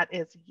to that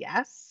is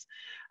yes.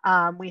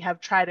 We have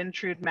tried and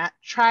true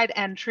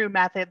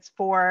methods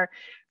for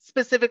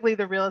specifically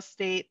the real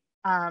estate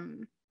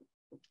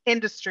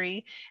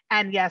industry.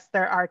 And yes,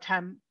 there are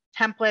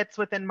templates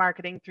within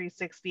Marketing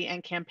 360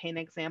 and campaign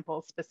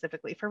examples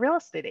specifically for real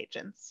estate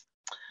agents.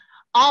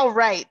 All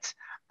right.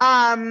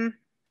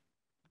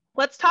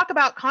 Let's talk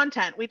about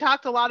content. We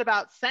talked a lot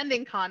about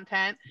sending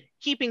content,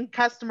 keeping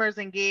customers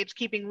engaged,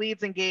 keeping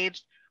leads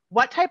engaged.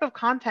 What type of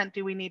content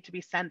do we need to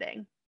be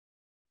sending?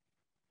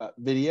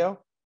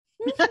 Video.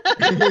 Do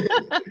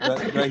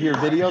I hear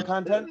video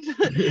content?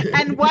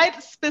 And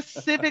what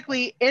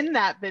specifically in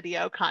that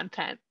video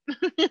content?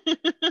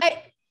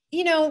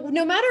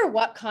 No matter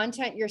what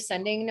content you're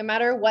sending, no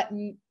matter what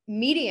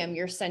medium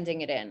you're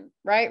sending it in,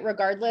 right?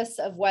 Regardless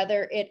of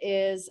whether it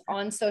is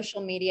on social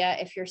media,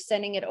 if you're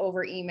sending it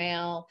over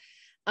email,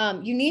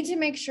 you need to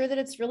make sure that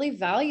it's really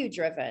value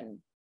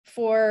driven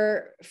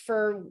for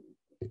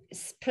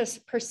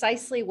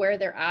precisely where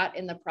they're at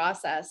in the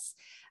process.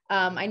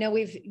 I know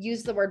we've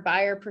used the word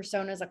buyer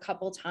personas a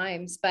couple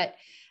times, but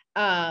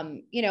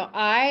I'm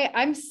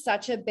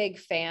such a big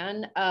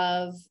fan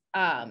of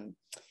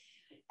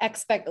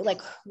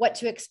what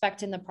to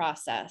expect in the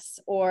process,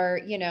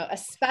 or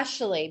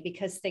especially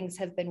because things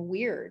have been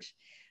weird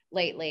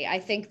lately. I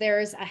think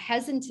there's a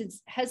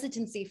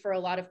hesitancy for a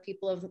lot of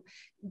people of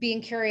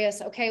being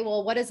curious. Okay,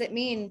 well, what does it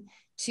mean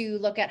to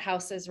look at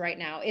houses right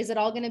now? Is it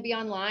all going to be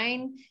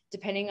online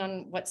depending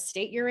on what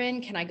state you're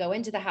in? Can I go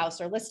into the house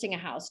or listing a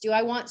house? Do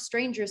I want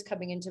strangers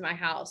coming into my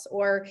house?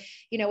 Or,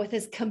 with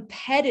as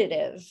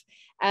competitive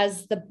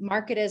as the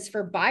market is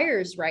for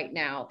buyers right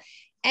now.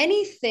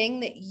 Anything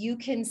that you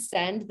can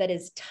send that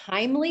is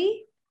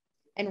timely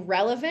and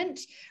relevant,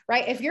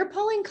 right? If you're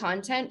pulling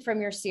content from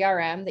your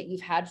CRM that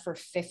you've had for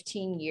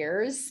 15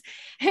 years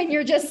and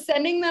you're just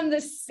sending them the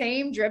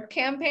same drip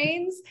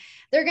campaigns,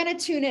 they're going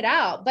to tune it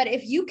out. But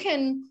if you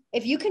can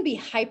be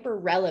hyper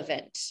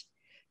relevant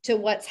to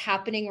what's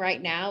happening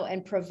right now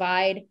and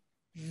provide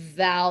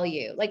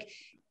value, like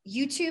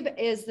YouTube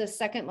is the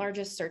second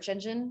largest search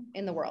engine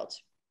in the world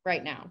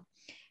right now.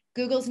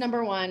 Google's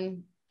number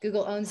one.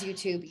 Google owns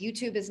YouTube.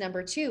 YouTube is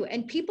number two.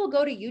 And people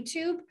go to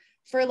YouTube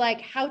for like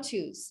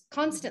how-tos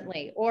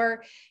constantly.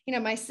 Or, you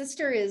know, my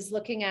sister is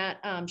looking at,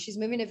 she's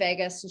moving to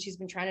Vegas and she's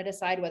been trying to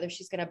decide whether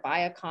she's going to buy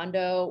a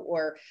condo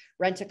or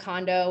rent a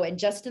condo. And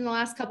just in the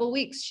last couple of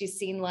weeks, she's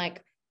seen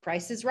like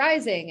prices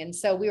rising. And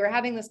so we were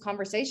having this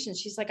conversation.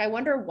 She's like, I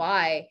wonder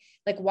why,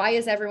 like, why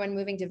is everyone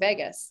moving to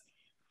Vegas?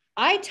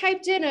 I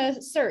typed in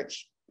a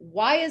search,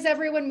 why is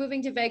everyone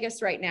moving to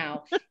Vegas right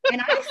now?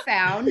 And I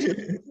found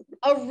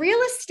a real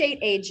estate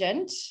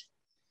agent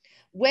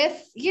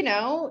with, you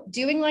know,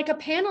 doing like a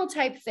panel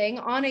type thing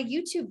on a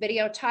YouTube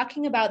video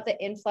talking about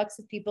the influx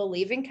of people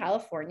leaving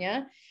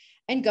California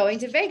and going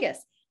to Vegas.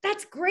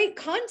 That's great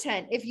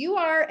content. If you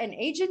are an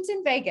agent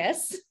in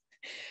Vegas,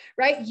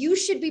 right, you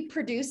should be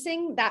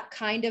producing that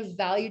kind of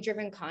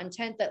value-driven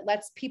content that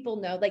lets people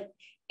know, like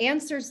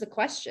answers the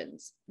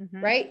questions,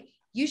 right?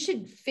 You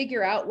should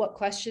figure out what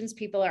questions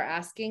people are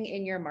asking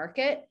in your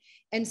market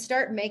and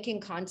start making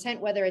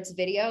content, whether it's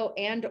video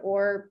and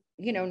or,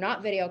 you know,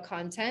 not video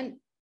content.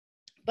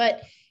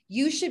 But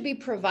you should be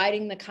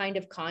providing the kind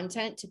of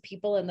content to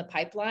people in the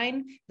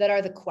pipeline that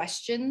are the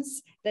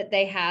questions that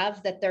they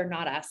have that they're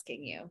not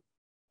asking you.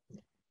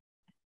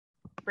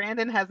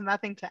 Brandon has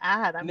nothing to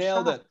add.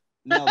 Nailed it.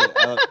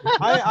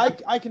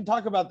 I can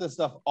talk about this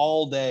stuff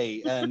all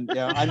day, and you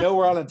know, I know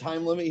we're on a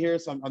time limit here,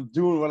 so I'm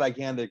doing what I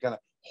can to kind of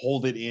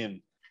hold it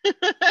in.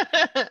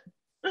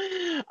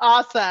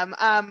 Awesome.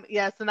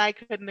 Yes, and I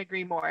couldn't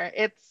agree more.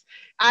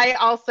 I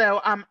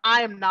also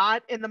I am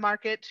not in the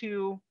market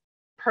to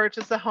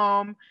purchase a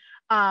home,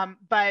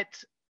 but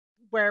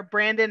where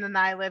Brandon and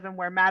I live and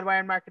where Madwire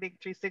and Marketing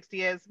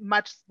 360 is,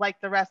 much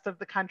like the rest of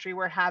the country,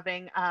 we're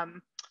having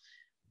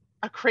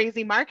a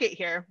crazy market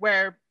here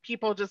where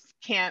people just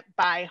can't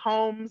buy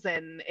homes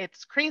and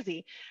it's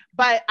crazy.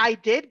 But I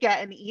did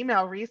get an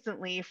email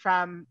recently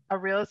from a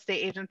real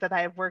estate agent that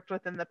I have worked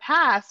with in the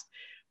past,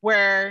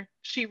 where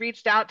she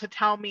reached out to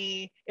tell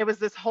me, it was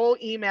this whole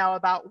email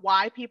about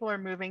why people are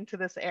moving to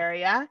this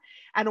area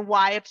and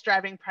why it's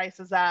driving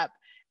prices up,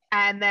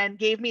 and then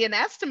gave me an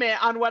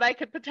estimate on what I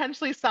could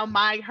potentially sell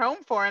my home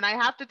for. And I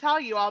have to tell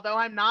you, although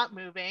I'm not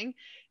moving,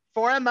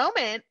 for a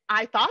moment,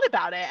 I thought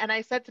about it and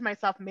I said to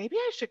myself, maybe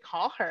I should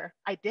call her.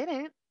 I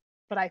didn't,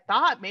 but I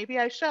thought maybe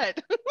I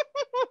should.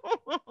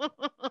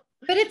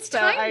 But it's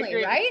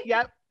timely, right?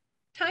 Yep.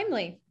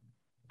 Timely.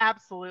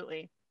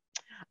 Absolutely.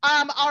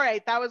 All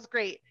right, that was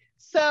great.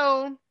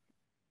 So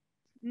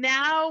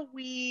now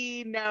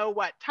we know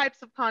what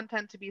types of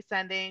content to be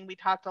sending. We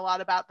talked a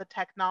lot about the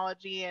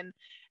technology and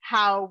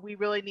how we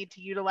really need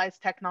to utilize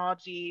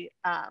technology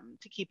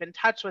to keep in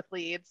touch with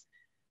leads.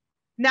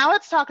 Now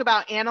let's talk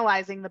about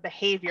analyzing the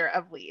behavior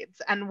of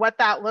leads and what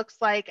that looks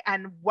like,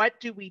 and what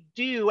do we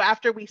do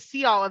after we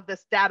see all of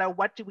this data?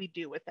 What do we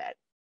do with it?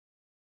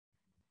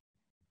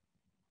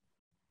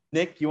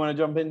 Nick, you want to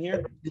jump in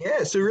here?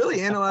 Yeah, so really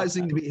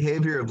analyzing the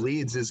behavior of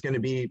leads is going to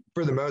be,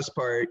 for the most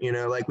part, you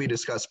know, like we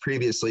discussed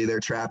previously,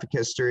 their traffic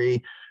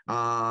history,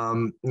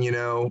 you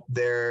know,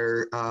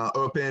 their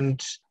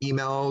opened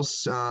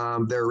emails,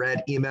 their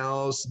read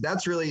emails.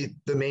 That's really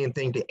the main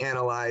thing to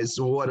analyze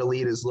what a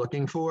lead is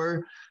looking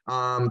for,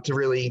 to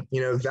really,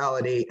 you know,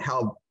 validate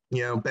how,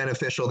 you know,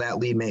 beneficial that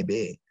lead may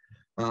be.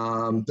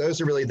 Those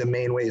are really the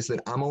main ways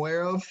that I'm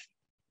aware of.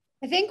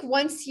 I think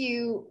once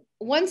you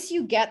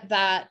get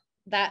that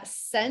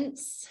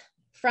sense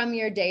from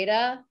your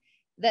data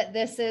that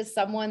this is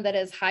someone that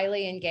is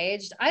highly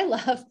engaged. I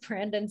love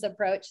Brandon's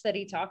approach that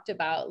he talked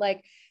about.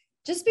 Like,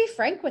 just be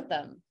frank with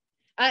them.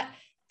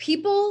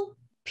 People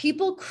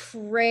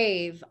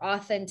crave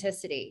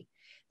authenticity.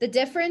 The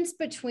difference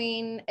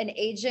between an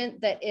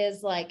agent that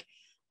is like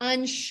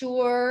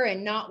unsure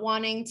and not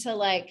wanting to,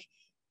 like,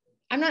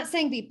 I'm not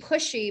saying be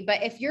pushy,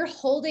 but if you're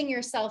holding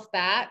yourself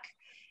back,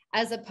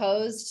 as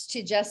opposed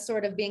to just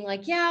sort of being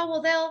like, yeah, well,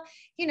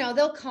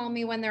 they'll call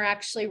me when they're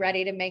actually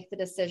ready to make the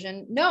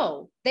decision.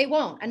 No, they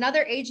won't.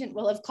 Another agent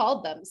will have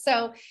called them.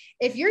 So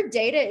if your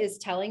data is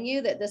telling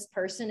you that this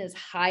person is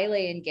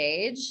highly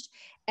engaged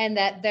and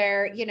that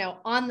they're, you know,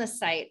 on the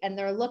site and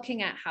they're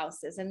looking at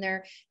houses and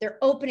they're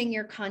opening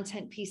your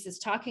content pieces,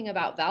 talking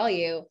about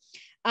value,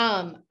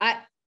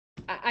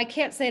 I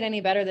can't say it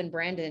any better than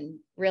Brandon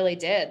really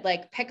did.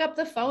 Like, pick up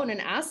the phone and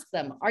ask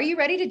them, are you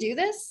ready to do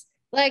this?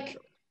 Like,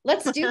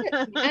 let's do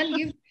it, man.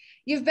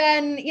 You've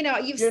been, you know,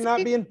 you're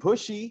not being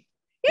pushy.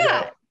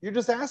 Yeah. You're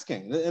just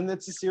asking, and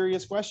it's a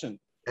serious question.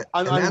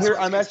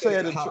 I'm actually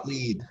at a hot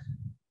lead.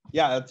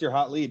 Yeah, that's your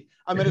hot lead.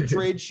 I'm at a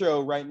trade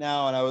show right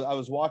now, and I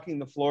was walking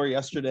the floor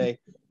yesterday,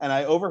 and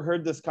I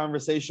overheard this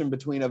conversation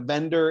between a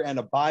vendor and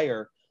a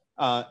buyer,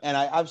 and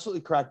I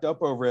absolutely cracked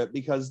up over it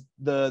because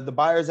the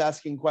buyer's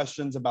asking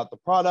questions about the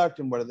product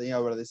and what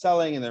are they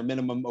selling and their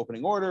minimum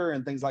opening order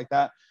and things like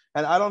that.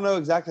 And I don't know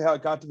exactly how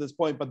it got to this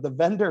point, but the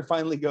vendor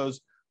finally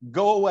goes,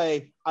 "Go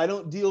away! I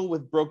don't deal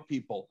with broke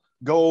people.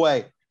 Go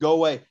away! Go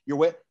away!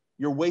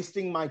 You're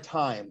wasting my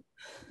time.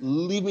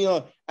 Leave me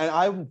alone." And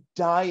I'm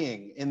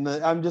dying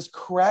I'm just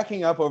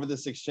cracking up over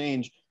this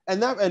exchange.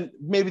 And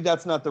maybe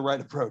that's not the right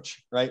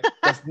approach, right?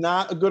 That's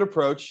not a good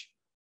approach,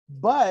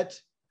 but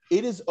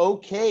it is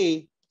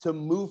okay to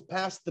move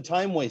past the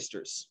time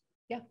wasters.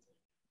 Yeah.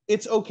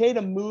 It's okay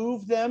to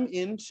move them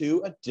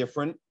into a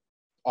different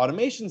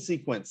automation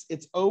sequence.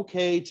 It's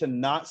okay to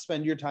not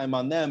spend your time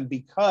on them,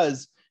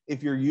 because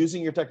if you're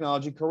using your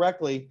technology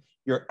correctly,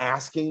 you're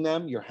asking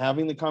them, you're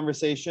having the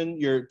conversation,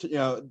 you're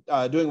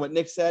doing what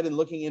Nick said and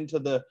looking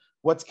into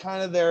what's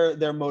kind of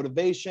their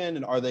motivation,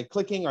 and are they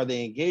clicking, are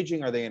they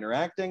engaging, are they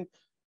interacting?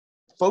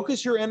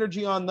 Focus your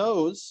energy on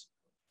those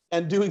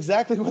and do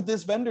exactly what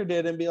this vendor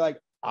did and be like,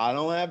 I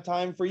don't have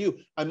time for you.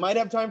 I might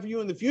have time for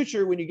you in the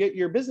future when you get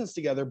your business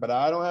together, but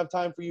I don't have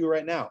time for you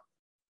right now.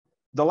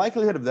 The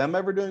likelihood of them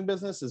ever doing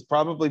business is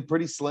probably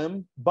pretty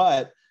slim,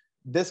 but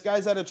this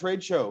guy's at a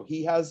trade show.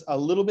 He has a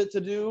little bit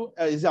to do.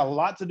 He's got a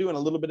lot to do in a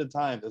little bit of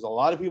time. There's a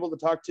lot of people to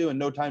talk to and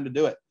no time to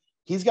do it.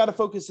 He's got to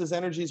focus his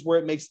energies where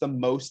it makes the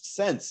most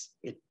sense.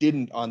 It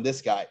didn't on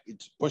this guy.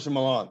 It's push him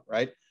along,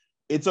 right?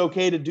 It's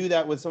okay to do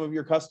that with some of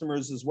your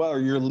customers as well, or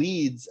your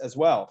leads as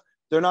well.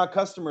 They're not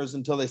customers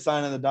until they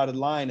sign on the dotted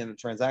line and a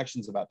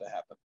transaction's about to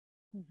happen.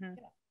 Mm-hmm.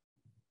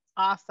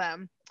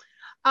 Awesome.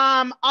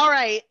 All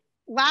right.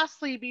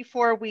 Lastly,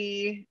 before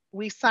we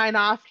sign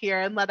off here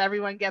and let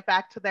everyone get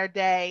back to their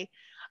day,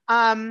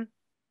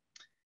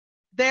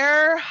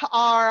 there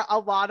are a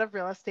lot of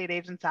real estate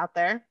agents out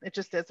there. It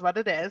just is what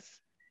it is.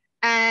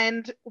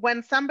 And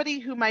when somebody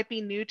who might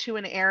be new to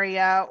an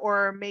area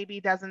or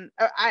maybe doesn't,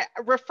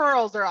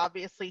 referrals are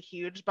obviously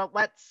huge, but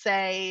let's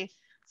say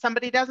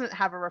somebody doesn't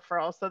have a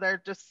referral, so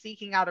they're just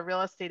seeking out a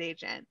real estate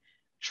agent.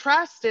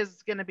 Trust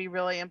is going to be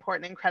really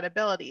important, and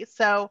credibility.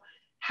 So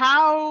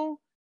how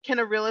can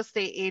a real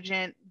estate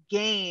agent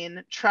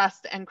gain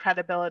trust and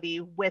credibility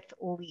with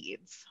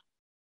leads?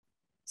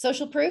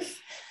 Social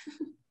proof.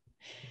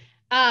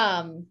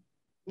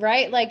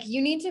 Right? Like,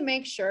 you need to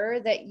make sure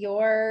that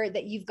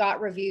you've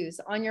got reviews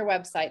on your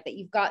website, that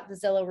you've got the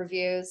Zillow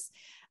reviews.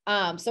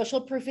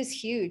 Social proof is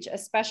huge,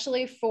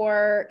 especially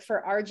for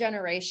our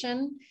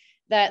generation,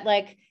 that,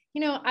 like,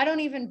 I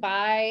don't even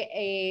buy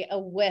a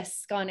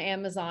whisk on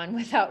Amazon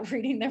without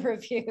reading the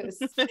reviews,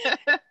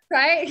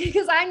 right?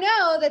 Because I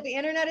know that the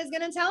internet is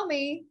going to tell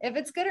me if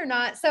it's good or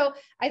not. So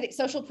I think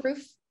social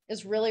proof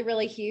is really,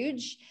 really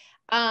huge.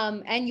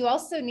 And you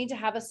also need to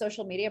have a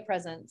social media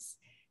presence.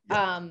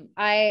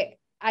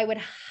 I would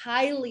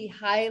highly,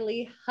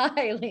 highly,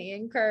 highly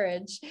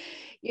encourage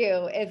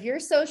you, if your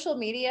social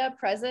media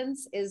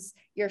presence is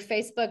your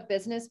Facebook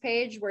business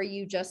page where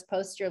you just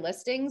post your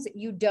listings,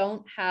 you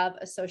don't have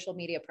a social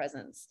media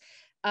presence.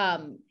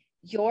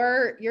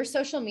 Your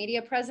social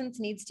media presence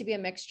needs to be a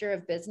mixture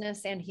of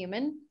business and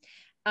human.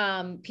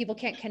 People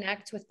can't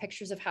connect with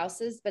pictures of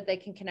houses, but they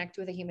can connect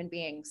with a human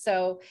being.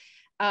 So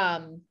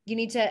you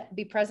need to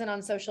be present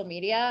on social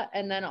media.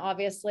 And then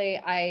obviously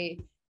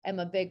I'm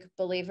a big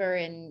believer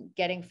in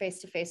getting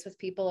face-to-face with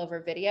people over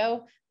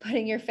video,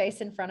 putting your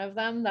face in front of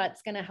them.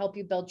 That's going to help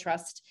you build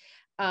trust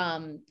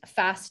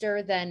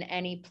faster than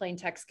any plain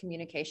text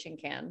communication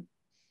can.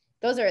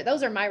 Those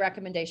are my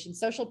recommendations: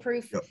 social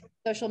proof, yep,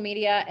 social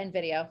media, and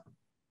video.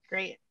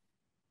 Great.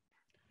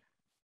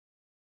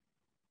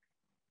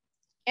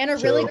 And a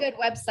really good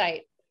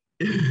website.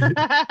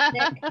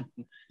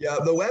 Yeah,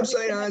 the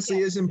website honestly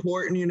is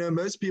important.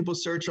 Most people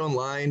search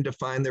online to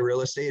find the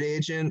real estate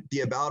agent.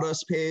 The About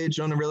Us page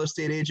on the real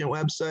estate agent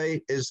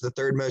website is the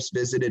third most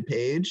visited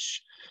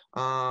page.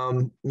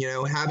 Having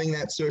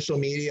that social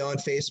media on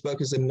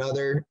Facebook is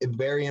another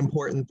very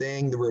important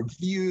thing. The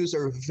reviews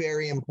are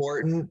very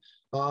important.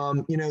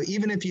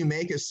 Even if you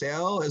make a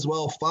sale as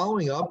well,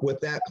 following up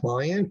with that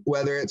client,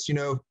 whether it's,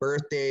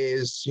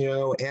 birthdays,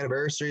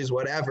 anniversaries,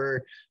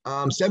 whatever,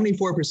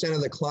 74%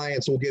 of the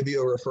clients will give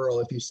you a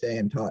referral if you stay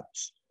in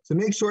touch. So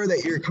make sure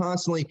that you're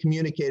constantly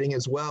communicating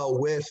as well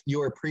with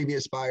your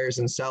previous buyers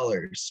and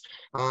sellers,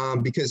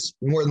 because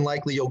more than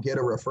likely you'll get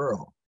a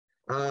referral.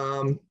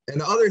 And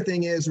the other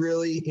thing is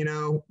really,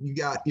 you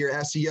got your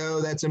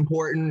SEO, that's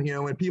important.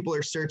 When people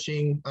are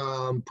searching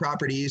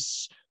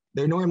properties,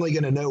 they're normally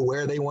going to know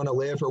where they want to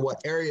live or what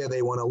area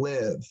they want to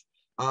live.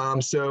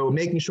 So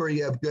making sure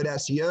you have good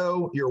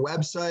SEO, your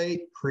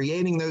website,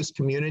 creating those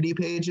community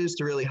pages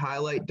to really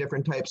highlight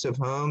different types of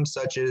homes,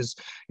 such as,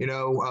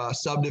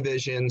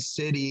 subdivisions,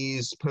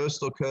 cities,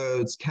 postal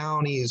codes,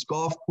 counties,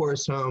 golf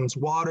course homes,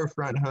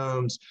 waterfront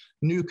homes,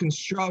 new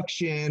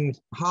construction,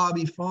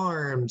 hobby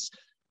farms.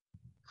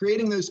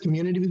 Creating those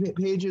community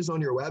pages on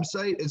your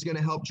website is going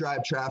to help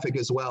drive traffic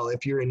as well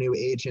if you're a new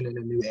agent in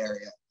a new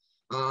area.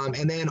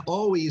 And then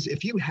always,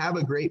 if you have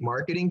a great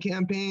marketing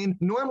campaign,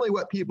 normally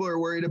what people are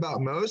worried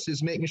about most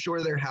is making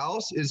sure their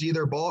house is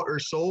either bought or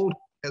sold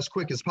as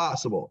quick as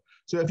possible.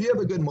 So if you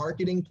have a good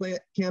marketing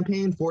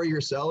campaign for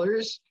your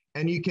sellers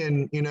and you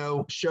can,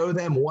 show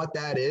them what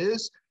that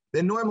is,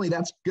 then normally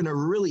that's going to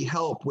really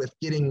help with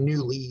getting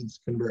new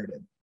leads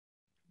converted.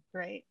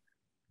 Great.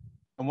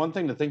 And one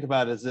thing to think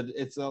about is that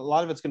it's a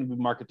lot of it's going to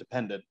be market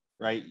dependent,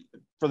 right?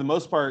 For the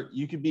most part,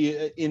 you could be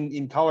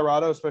in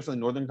Colorado, especially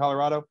northern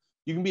Colorado,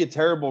 you can be a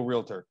terrible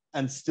realtor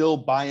and still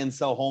buy and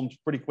sell homes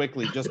pretty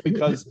quickly just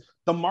because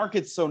the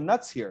market's so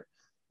nuts here.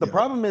 The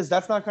problem is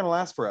that's not going to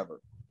last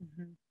forever.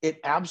 It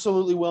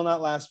absolutely will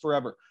not last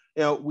forever.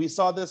 We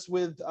saw this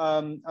with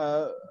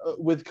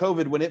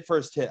COVID when it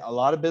first hit. A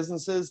lot of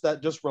businesses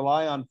that just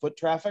rely on foot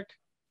traffic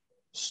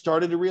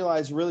started to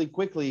realize really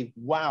quickly,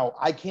 wow,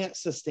 I can't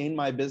sustain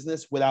my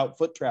business without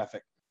foot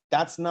traffic.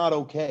 That's not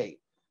okay.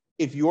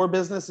 If your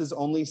business is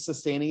only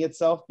sustaining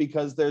itself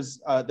because there's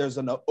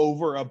an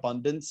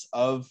overabundance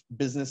of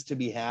business to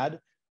be had,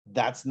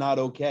 that's not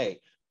okay.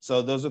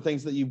 So those are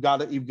things that you've got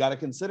to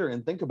consider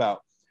and think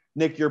about.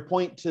 Nick, your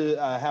point to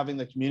having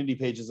the community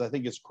pages, I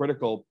think, is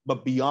critical.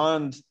 But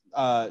beyond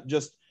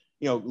just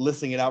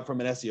listing it out from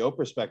an SEO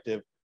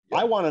perspective,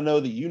 I want to know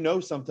that you know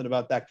something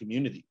about that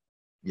community.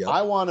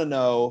 I want to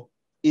know,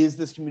 is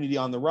this community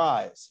on the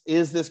rise?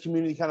 Is this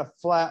community kind of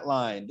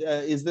flatlined?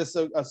 Is this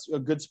a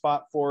good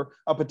spot for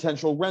a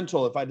potential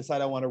rental if I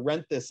decide I want to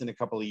rent this in a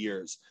couple of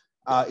years?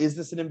 Is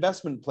this an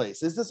investment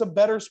place? Is this a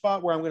better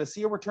spot where I'm going to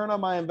see a return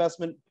on my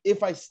investment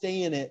if I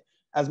stay in it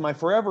as my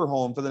forever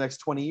home for the next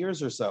 20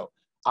 years or so?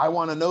 I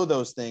want to know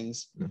those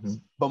things.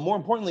 But more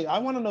importantly, I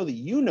want to know that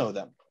you know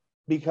them,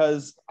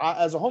 because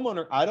as a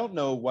homeowner, I don't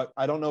know what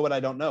I don't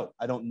know.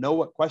 I don't know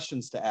what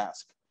questions to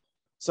ask.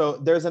 So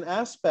there's an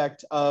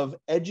aspect of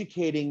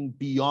educating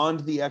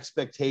beyond the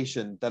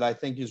expectation that I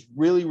think is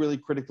really, really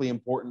critically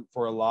important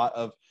for a lot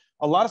of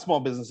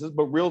small businesses,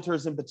 but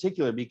realtors in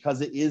particular,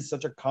 because it is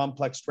such a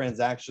complex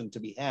transaction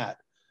to be had.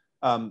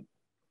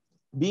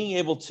 Being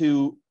able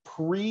to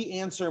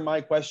pre-answer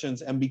my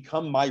questions and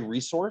become my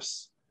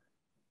resource,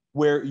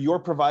 where you're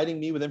providing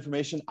me with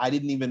information I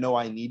didn't even know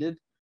I needed,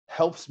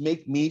 helps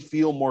make me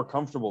feel more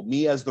comfortable.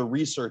 Me as the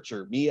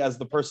researcher, me as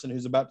the person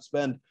who's about to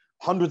spend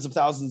hundreds of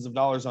thousands of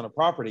dollars on a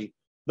property,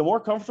 the more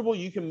comfortable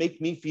you can make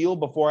me feel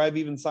before I've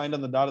even signed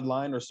on the dotted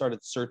line or started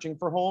searching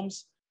for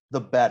homes,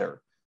 the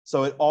better.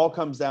 So it all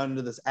comes down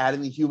to this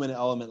adding the human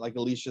element, like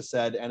Alicia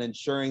said, and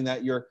ensuring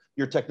that your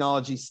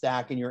technology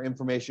stack and your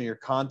information, your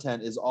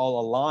content is all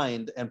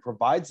aligned and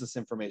provides this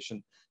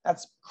information.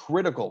 That's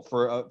critical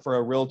for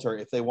a realtor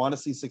if they want to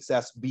see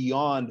success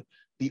beyond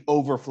the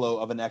overflow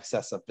of an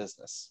excess of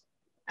business.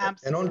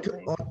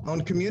 Absolutely. And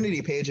on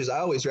community pages, I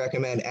always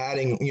recommend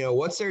adding,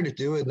 what's there to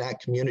do in that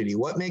community?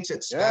 What makes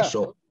it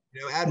special?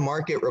 Add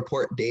market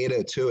report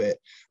data to it,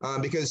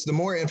 because the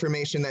more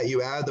information that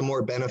you add, the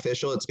more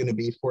beneficial it's going to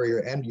be for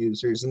your end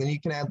users. And then you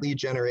can add lead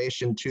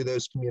generation to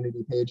those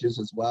community pages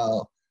as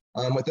well.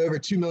 With over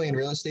 2 million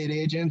real estate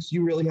agents,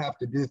 you really have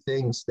to do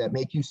things that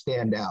make you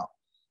stand out.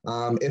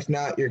 If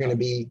not, you're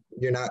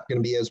not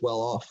going to be as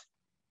well off.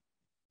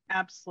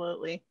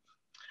 Absolutely.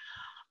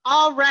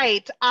 All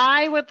right.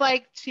 I would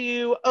like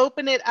to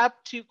open it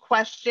up to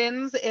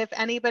questions. If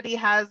anybody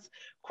has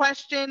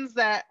questions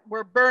that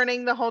were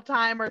burning the whole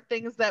time or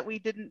things that we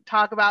didn't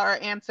talk about or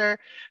answer,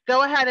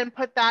 go ahead and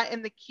put that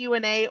in the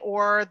Q&A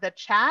or the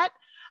chat.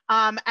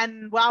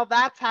 And while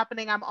that's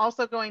happening, I'm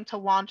also going to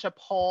launch a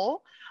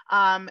poll.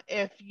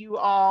 If you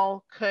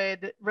all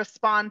could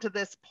respond to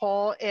this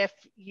poll if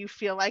you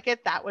feel like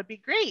it, that would be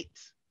great.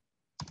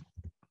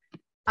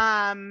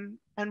 And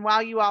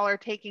while you all are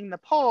taking the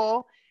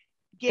poll,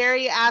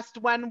 Gary asked,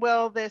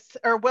 will this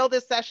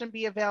session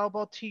be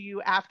available to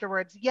you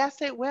afterwards?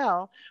 Yes, it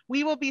will.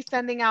 We will be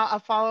sending out a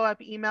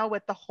follow-up email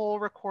with the whole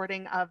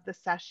recording of the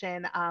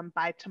session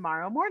by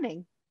tomorrow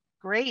morning.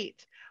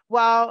 Great.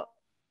 Well,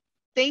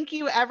 thank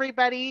you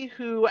everybody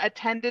who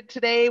attended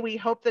today. We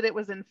hope that it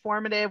was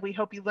informative. We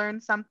hope you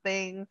learned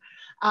something.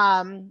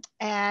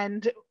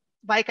 And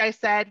like I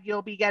said,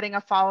 you'll be getting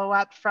a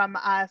follow-up from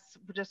us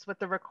just with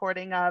the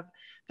recording of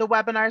the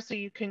webinar, so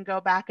you can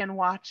go back and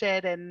watch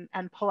it and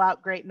pull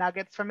out great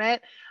nuggets from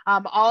it.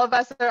 All of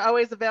us are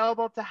always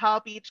available to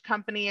help. Each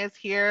company is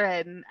here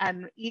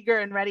and eager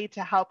and ready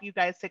to help you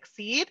guys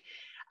succeed.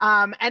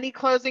 Any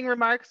closing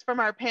remarks from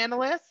our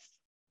panelists?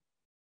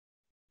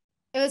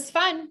 It was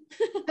fun.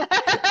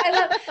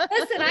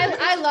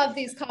 I love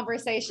these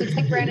conversations.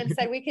 Like Brandon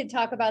said, we could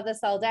talk about this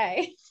all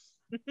day.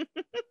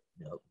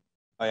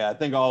 Oh yeah, I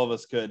think all of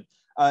us could.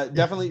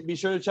 Definitely be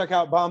sure to check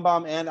out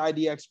BombBomb and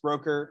IDX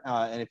Broker.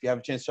 And if you have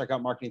a chance to check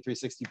out Marketing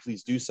 360,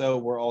 please do so.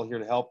 We're all here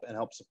to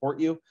help support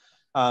you.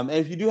 And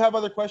if you do have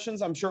other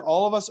questions, I'm sure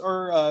all of us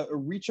are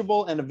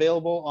reachable and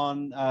available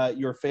on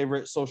your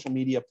favorite social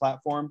media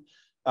platform.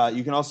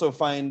 You can also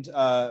find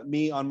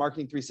me on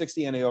Marketing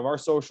 360 and any of our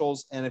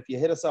socials. And if you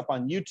hit us up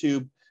on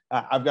YouTube,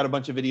 I've got a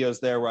bunch of videos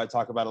there where I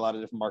talk about a lot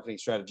of different marketing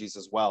strategies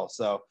as well.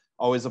 So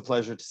always a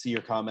pleasure to see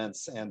your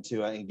comments and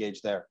to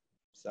engage there.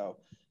 So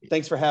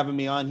Thanks for having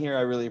me on here.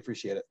 I really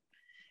appreciate it.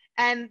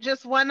 And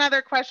just one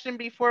other question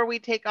before we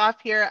take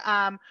off here.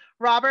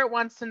 Robert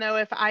wants to know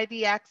if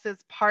IDX is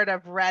part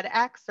of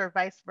RedX or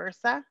vice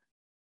versa.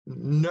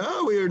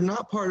 No, we are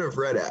not part of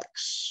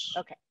RedX.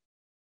 Okay.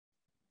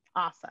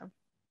 Awesome.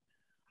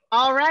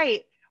 All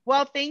right.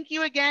 Well, thank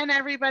you again,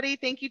 everybody.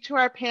 Thank you to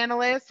our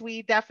panelists.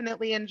 We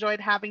definitely enjoyed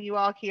having you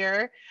all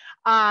here.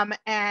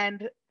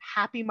 And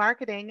happy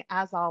marketing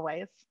as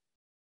always.